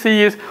all you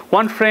see is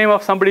one frame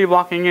of somebody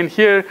walking in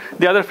here,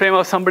 the other frame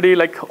of somebody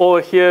like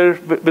over here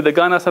with a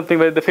gun or something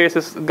where the face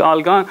is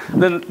all gone,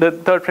 then the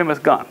third frame is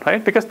gone,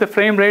 right? Because the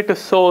frame rate is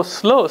so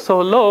slow,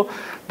 so low,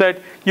 that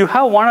you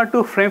have 1 or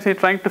 2 frames and you're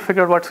trying to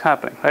figure out what's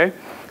happening, right?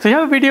 So you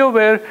have a video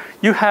where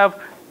you have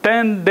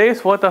 10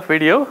 days worth of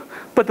video,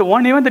 but the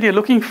one event that you're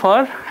looking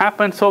for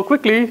happens so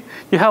quickly,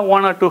 you have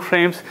 1 or 2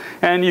 frames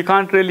and you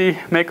can't really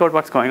make out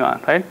what's going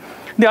on, right?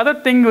 The other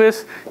thing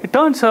is, it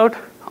turns out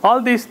all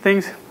these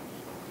things,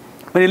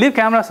 when you leave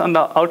cameras on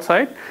the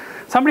outside,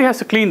 somebody has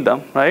to clean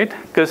them, right?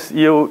 Because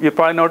you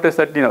probably notice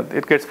that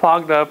it gets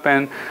fogged up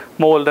and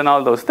mold and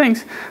all those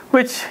things,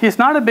 which is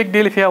not a big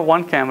deal if you have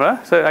one camera.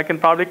 So I can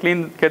probably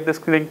get this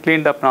thing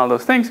cleaned up and all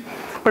those things.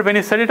 But when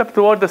you set it up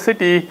throughout the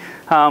city,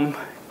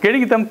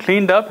 getting them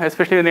cleaned up,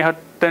 especially when you have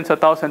tens of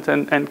thousands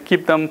and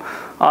keep them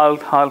all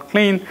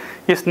clean,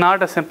 is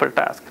not a simple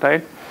task,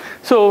 right?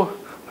 So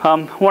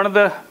one of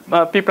the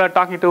people I'm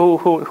talking to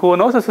who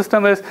knows the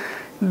system is,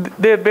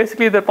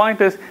 the point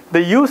is, the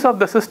use of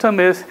the system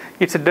is,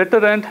 it's a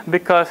deterrent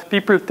because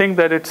people think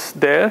that it's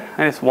there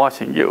and it's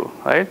watching you,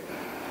 right?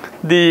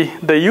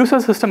 The user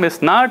system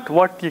is not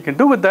what you can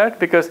do with that,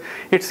 because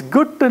it's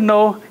good to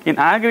know in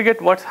aggregate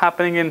what's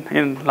happening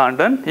in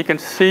London. You can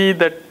see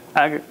that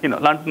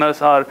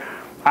Londoners are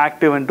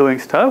active and doing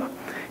stuff.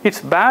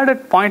 It's bad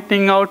at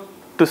pointing out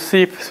to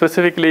see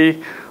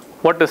specifically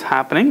what is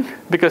happening,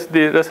 because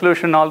the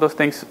resolution, all those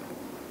things,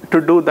 to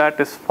do that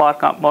is far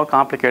more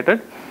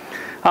complicated.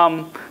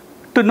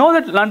 To know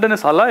that London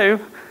is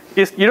alive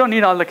is, you don't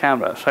need all the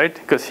cameras, right?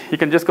 Because you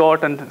can just go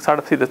out and sort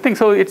of see the thing.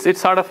 So it's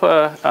sort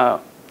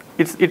of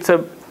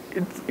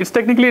it's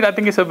technically, I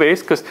think it's a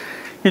waste, because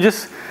you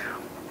just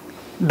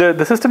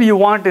the system you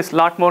want is a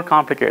lot more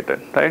complicated,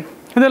 right?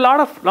 And there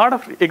are a lot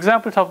of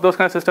examples of those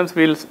kind of systems.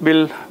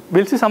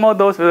 We'll see some of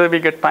those whether we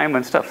get time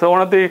and stuff. So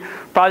one of the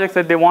projects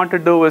that they want to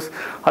do is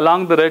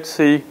along the Red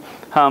Sea.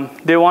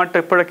 They want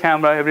to put a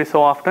camera every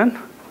so often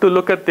to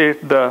look at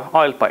the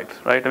oil pipes,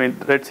 right? I mean,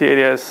 the Red Sea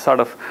area is sort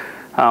of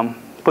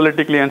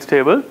politically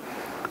unstable.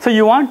 So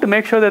you want to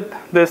make sure that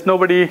there's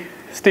nobody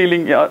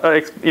stealing or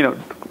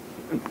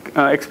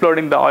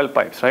exploding the oil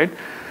pipes, right?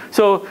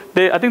 So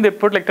I think they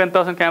put like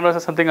 10,000 cameras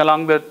or something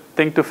along the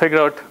thing to figure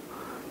out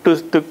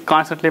to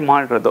constantly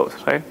monitor those,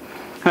 right?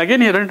 And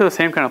again, you run into the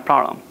same kind of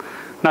problem.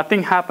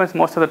 Nothing happens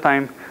most of the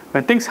time.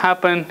 When things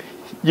happen,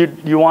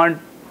 you want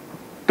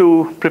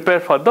to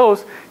prepare for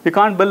those. You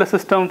can't build a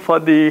system for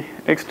the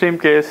extreme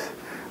case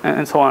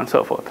and so on and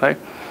so forth, right?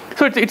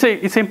 So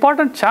it's an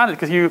important challenge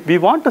because we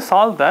want to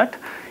solve that,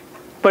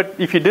 but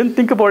if you didn't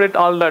think about it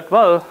all that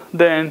well,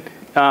 then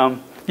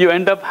you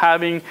end up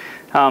having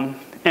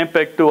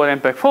MPEG 2 or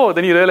MPEG 4.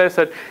 Then you realize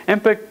that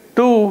MPEG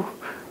 2,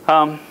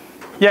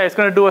 it's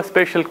going to do a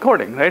spatial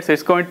coding, right? So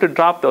it's going to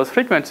drop those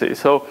frequencies.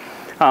 So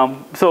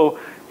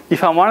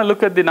if I want to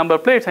look at the number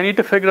of plates, I need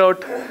to figure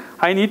out,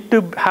 I need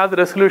to have the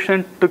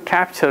resolution to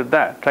capture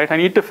that, right? I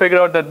need to figure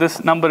out that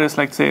this number is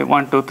like, say,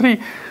 1, 2,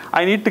 3.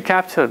 I need to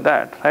capture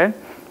that, right?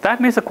 That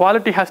means the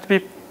quality has to be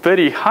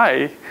very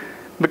high,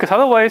 because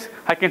otherwise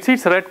I can see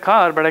it's a red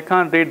car, but I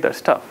can't read the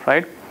stuff,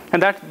 right?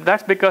 And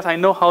that's because I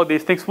know how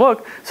these things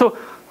work. So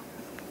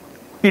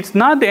it's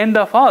not the end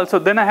of all. So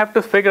then I have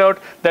to figure out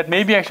that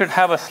maybe I should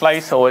have a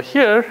slice over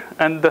here,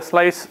 and the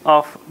slice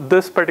of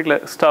this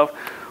particular stuff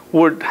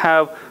would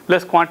have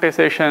less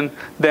quantization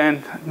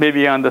than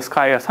maybe on the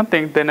sky or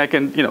something. Then I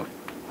can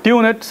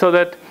tune it so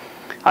that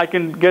I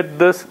can get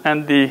this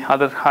and the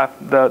other half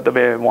the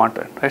way I want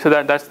it, right? So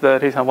that's the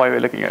reason why we're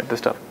looking at this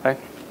stuff, right?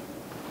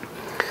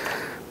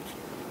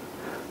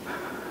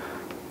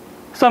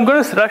 So I'm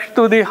going to rush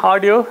through the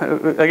audio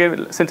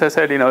again, since I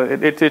said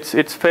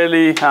it's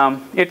fairly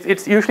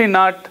it's usually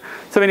not.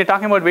 So when you're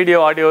talking about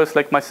video, audio is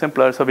like much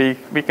simpler. So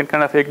we can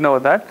kind of ignore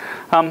that.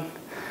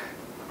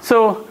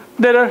 So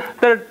there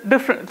are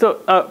different.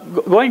 So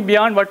going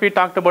beyond what we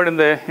talked about in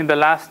the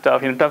last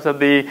stuff in terms of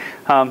the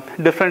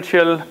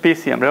differential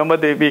PCM. Remember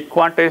we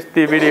quantized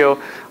the video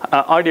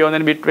audio, and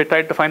then we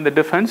tried to find the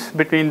difference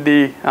between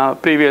the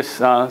previous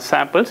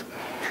samples.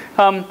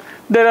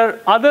 There are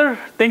other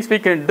things we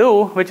can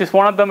do, which is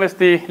one of them is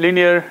the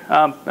linear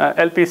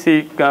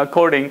LPC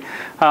coding.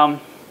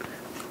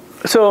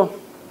 So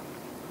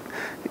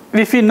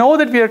if we know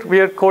that we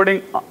are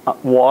coding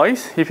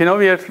voice, if you know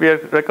we are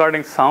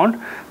recording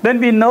sound, then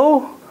we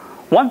know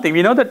one thing.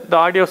 We know that the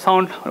audio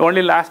sound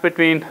only lasts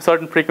between a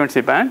certain frequency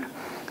band,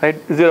 right?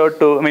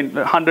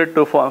 100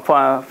 to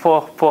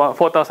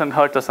 4,000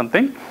 hertz or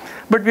something.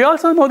 But we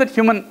also know that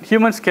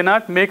humans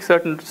cannot make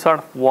certain sort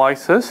of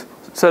voices,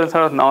 certain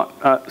sort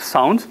of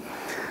sounds.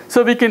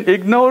 So we can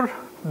ignore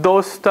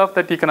those stuff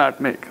that you cannot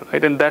make,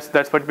 right? And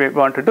that's what we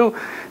want to do,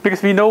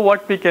 because we know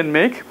what we can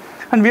make,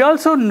 and we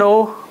also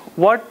know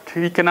what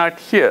we cannot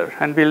hear,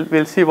 and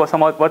we'll see what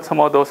some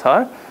of those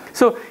are.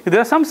 So if there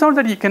are some sounds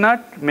that you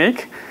cannot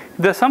make,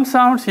 there are some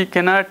sounds you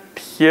cannot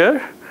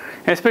hear,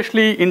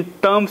 especially in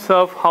terms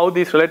of how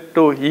these relate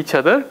to each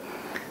other,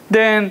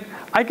 then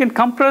I can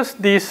compress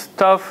these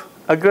stuff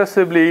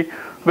aggressively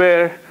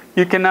where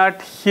you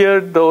cannot hear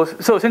those.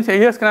 So since your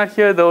ears cannot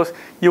hear those,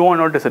 you won't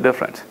notice a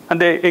difference.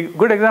 And a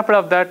good example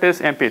of that is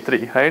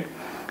MP3, right?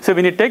 So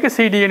when you take a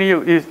CD and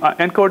you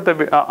encode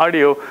the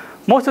audio,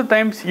 most of the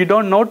times you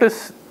don't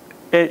notice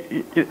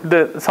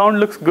the sound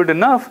looks good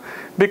enough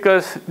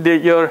because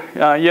your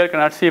ear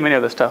cannot see many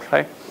of the stuff,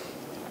 right?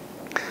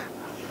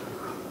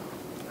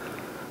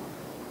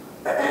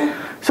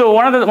 So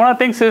one of the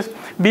things is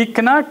we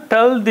cannot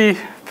tell the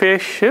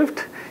phase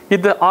shift.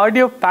 If the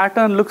audio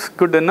pattern looks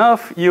good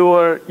enough,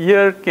 your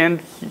ear can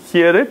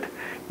hear it.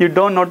 You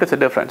don't notice a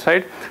difference,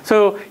 right?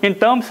 So in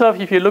terms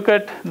of, if you look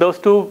at those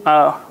two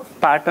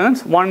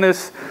patterns, one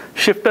is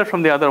shifted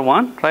from the other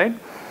one, right?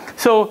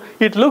 So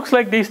it looks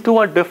like these two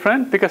are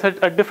different because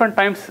at different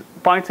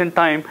points in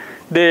time,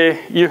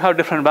 you have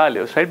different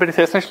values, right? But it's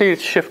essentially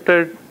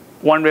shifted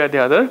one way or the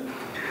other.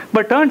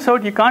 But turns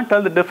out you can't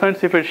tell the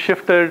difference if it's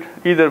shifted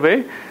either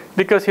way,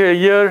 because your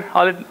ear,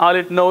 all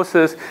it knows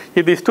is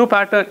if these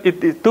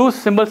two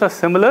symbols are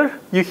similar,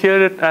 you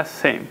hear it as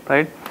same,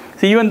 right?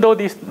 So even though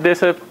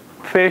there's a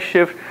phase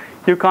shift,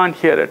 you can't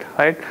hear it,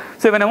 right?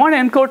 So when I want to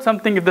encode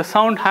something, if the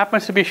sound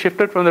happens to be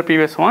shifted from the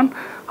previous one,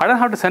 I don't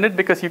have to send it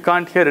because you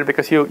can't hear it,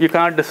 because you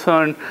cannot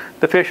discern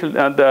the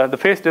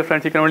phase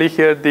difference. You can only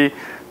hear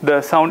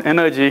the sound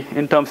energy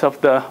in terms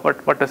of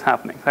what is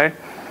happening, right?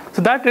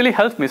 So that really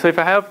helps me. So if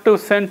I have to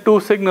send two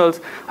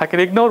signals, I can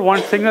ignore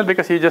one signal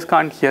because you just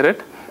can't hear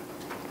it.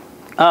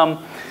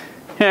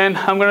 And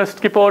I'm going to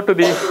skip over to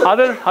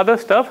the other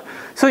stuff.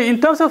 So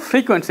in terms of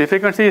frequency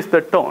is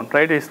the tone,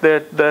 right? It's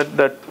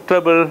the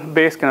treble,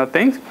 bass kind of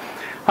things.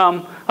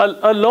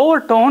 A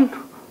lower tone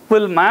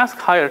will mask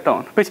higher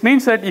tone, which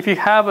means that if you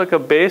have like a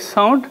bass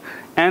sound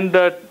and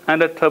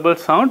a treble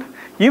sound,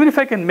 even if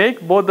I can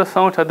make both the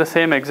sounds at the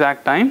same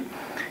exact time,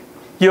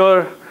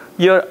 your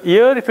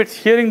ear, if it's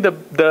hearing the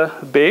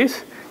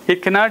bass,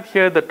 it cannot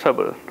hear the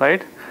treble,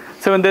 right?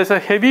 So when there's a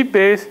heavy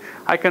bass,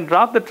 I can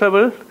drop the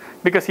treble,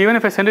 because even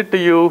if I send it to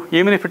you,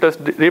 even if it was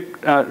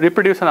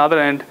reproduced on the other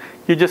end,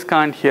 you just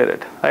can't hear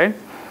it, right?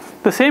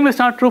 The same is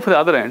not true for the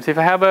other ends. If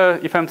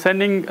I'm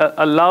sending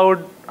a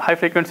loud high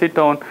frequency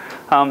tone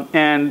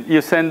and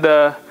you send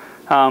the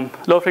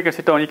low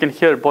frequency tone, you can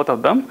hear both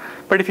of them.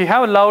 But if you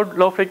have a loud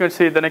low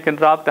frequency, then I can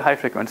drop the high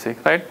frequency,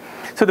 right?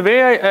 So the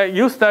way I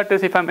use that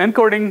is if I'm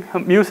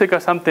encoding music or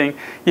something,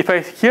 if I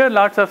hear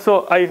lots of,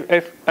 so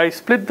I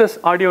split this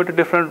audio to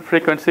different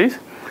frequencies.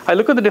 I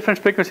look at the different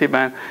frequency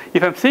band.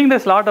 If I'm seeing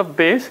this lot of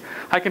bass,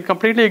 I can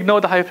completely ignore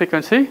the high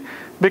frequency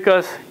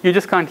because you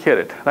just can't hear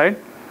it, right?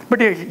 But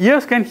your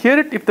ears can hear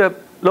it if the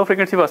low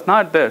frequency was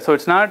not there. So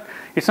it's not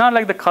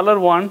like the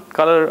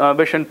color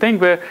vision thing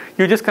where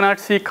you just cannot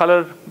see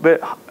color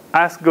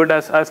as good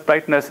as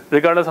brightness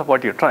regardless of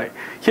what you try.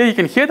 Here you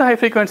can hear the high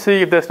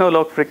frequency if there's no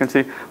low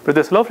frequency, but if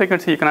there's low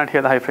frequency, you cannot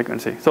hear the high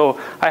frequency. So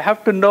I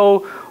have to know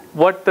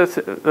what the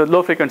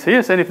low frequency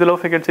is, and if the low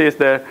frequency is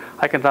there,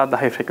 I can drop the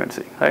high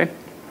frequency, right?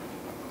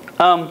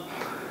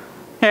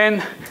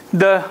 And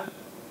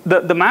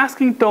the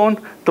masking tone,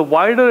 the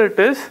wider it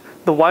is,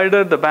 the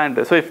wider the band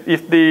is. So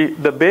if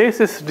the bass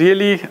is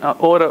really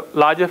over a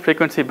larger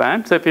frequency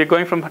band, so if you're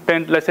going from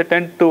 10, let's say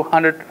 10 to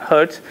 100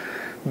 hertz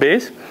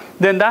bass,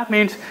 then that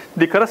means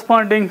the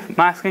corresponding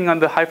masking on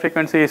the high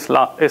frequency is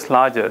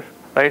larger,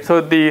 right?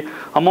 So the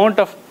amount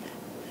of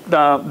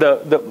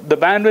the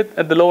bandwidth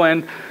at the low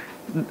end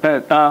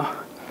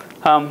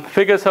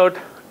figures out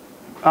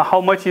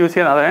how much you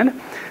see on the other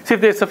end. So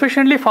if they're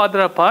sufficiently farther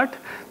apart,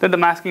 then the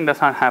masking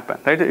does not happen,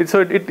 right? So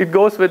it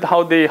goes with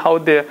how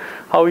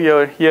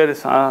your ear is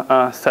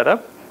set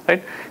up,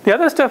 right? The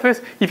other stuff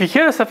is if you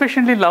hear a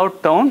sufficiently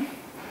loud tone,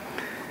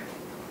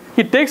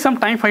 it takes some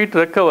time for you to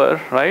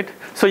recover, right?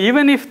 So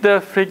even if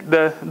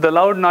the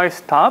loud noise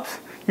stops,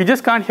 you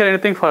just can't hear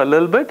anything for a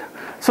little bit.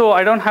 So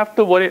I don't have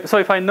to worry. So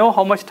if I know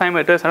how much time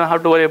it is, I don't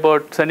have to worry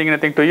about sending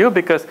anything to you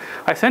because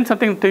I send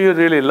something to you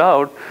really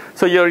loud.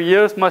 So your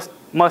ears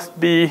must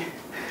be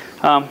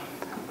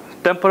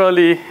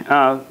temporarily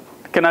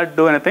cannot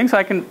do anything.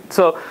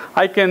 So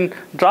I can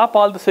drop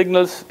all the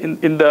signals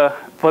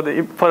for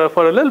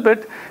a little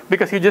bit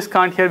because you just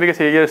can't hear because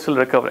your ear is still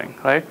recovering,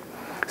 right?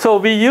 So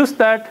we use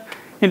that.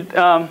 So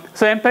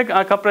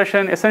MPEG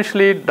compression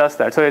essentially does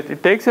that. So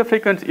it takes a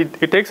frequency,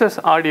 it takes us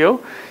audio,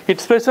 it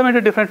splits them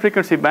into different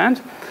frequency bands,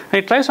 and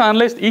it tries to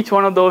analyze each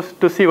one of those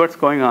to see what's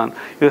going on.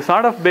 If there's a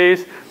lot of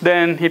bass,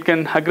 then it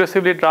can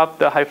aggressively drop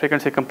the high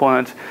frequency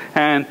components,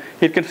 and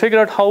it can figure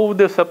out how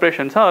the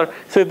separations are.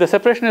 So if the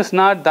separation is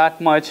not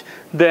that much,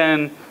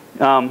 then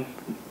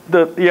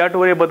you have to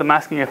worry about the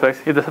masking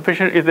effects. If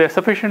they're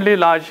sufficiently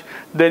large,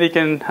 then you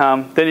can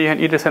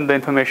either send the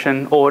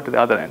information over to the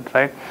other end,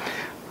 right?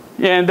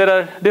 And there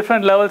are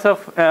different levels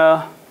of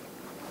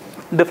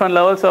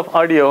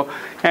audio,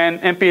 and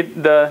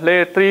the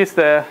layer 3 is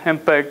the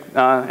MPEG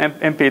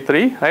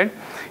MP3, right?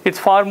 It's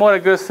far more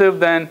aggressive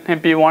than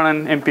MP1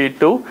 and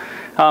MP2.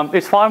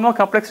 It's far more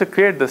complex to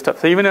create this stuff.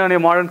 So even on a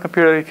modern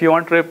computer, if you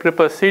want to rip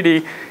a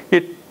CD,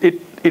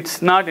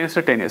 it's not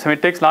instantaneous. I mean,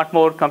 it takes a lot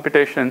more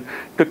computation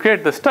to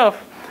create this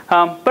stuff.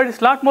 But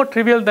it's a lot more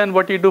trivial than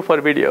what you do for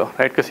video,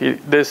 right? Because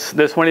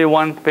there's only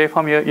one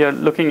waveform you're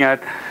looking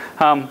at.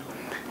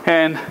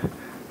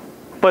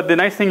 But the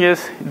nice thing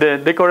is the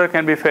decoder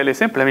can be fairly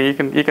simple. I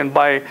mean, you can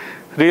buy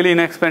really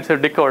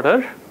inexpensive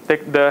decoder.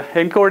 The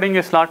encoding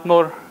is a lot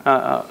more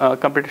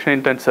computation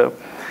intensive.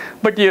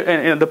 But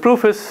the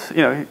proof is,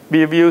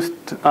 we've used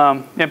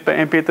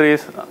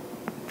MP3s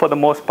for the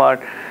most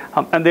part,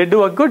 and they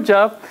do a good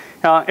job.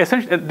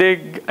 Essentially,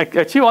 they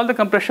achieve all the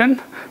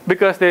compression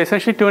because they're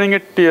essentially tuning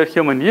it to your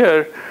human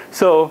ear.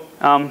 So,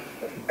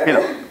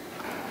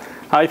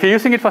 if you're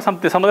using it for some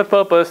other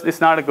purpose,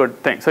 it's not a good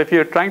thing. So if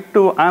you're trying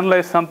to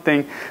analyze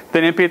something,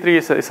 then MP3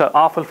 is an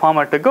awful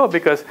format to go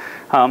because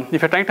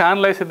if you're trying to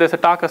analyze if there's a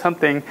talk or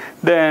something,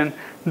 then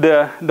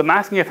the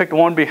masking effect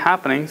won't be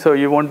happening, so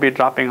you won't be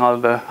dropping all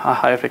the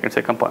higher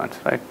frequency components,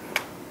 right?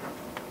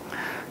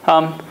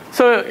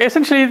 So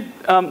essentially,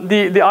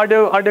 the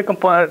audio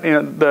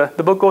component,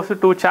 the book goes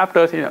through 2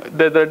 chapters.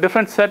 There are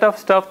different set of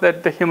stuff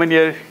that the human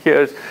ear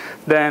hears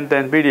than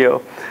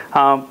video,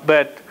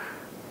 but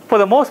for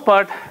the most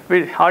part,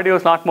 audio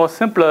is a lot more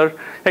simpler,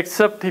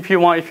 except if you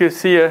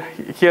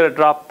hear a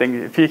drop thing.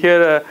 If you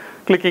hear a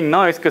clicking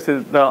noise because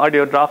the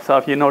audio drops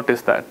off, you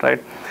notice that,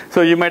 right? So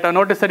you might have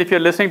noticed that if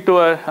you're listening to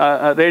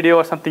a radio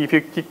or something, if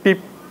you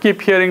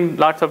keep hearing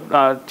lots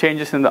of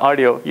changes in the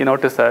audio, you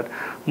notice that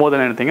more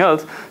than anything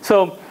else.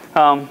 So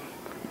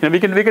we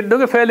can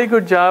do a fairly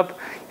good job,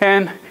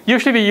 and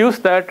usually we use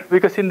that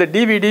because in the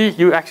DVD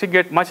you actually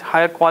get much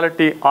higher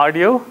quality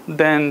audio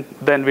than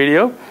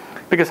video.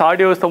 Because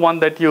audio is the one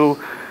that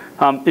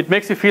it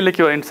makes you feel like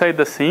you're inside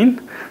the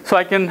scene. So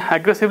I can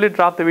aggressively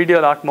drop the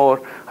video a lot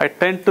more. I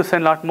tend to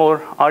send a lot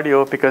more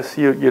audio because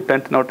you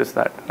tend to notice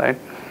that, right?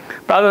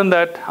 But other than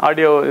that,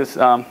 audio is,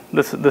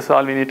 this is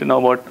all we need to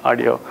know about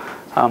audio.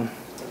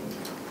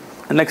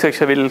 The next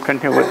section we'll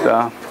continue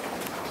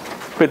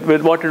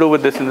with what to do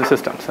with this in the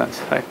system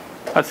sense, right?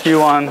 I'll see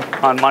you on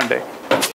Monday.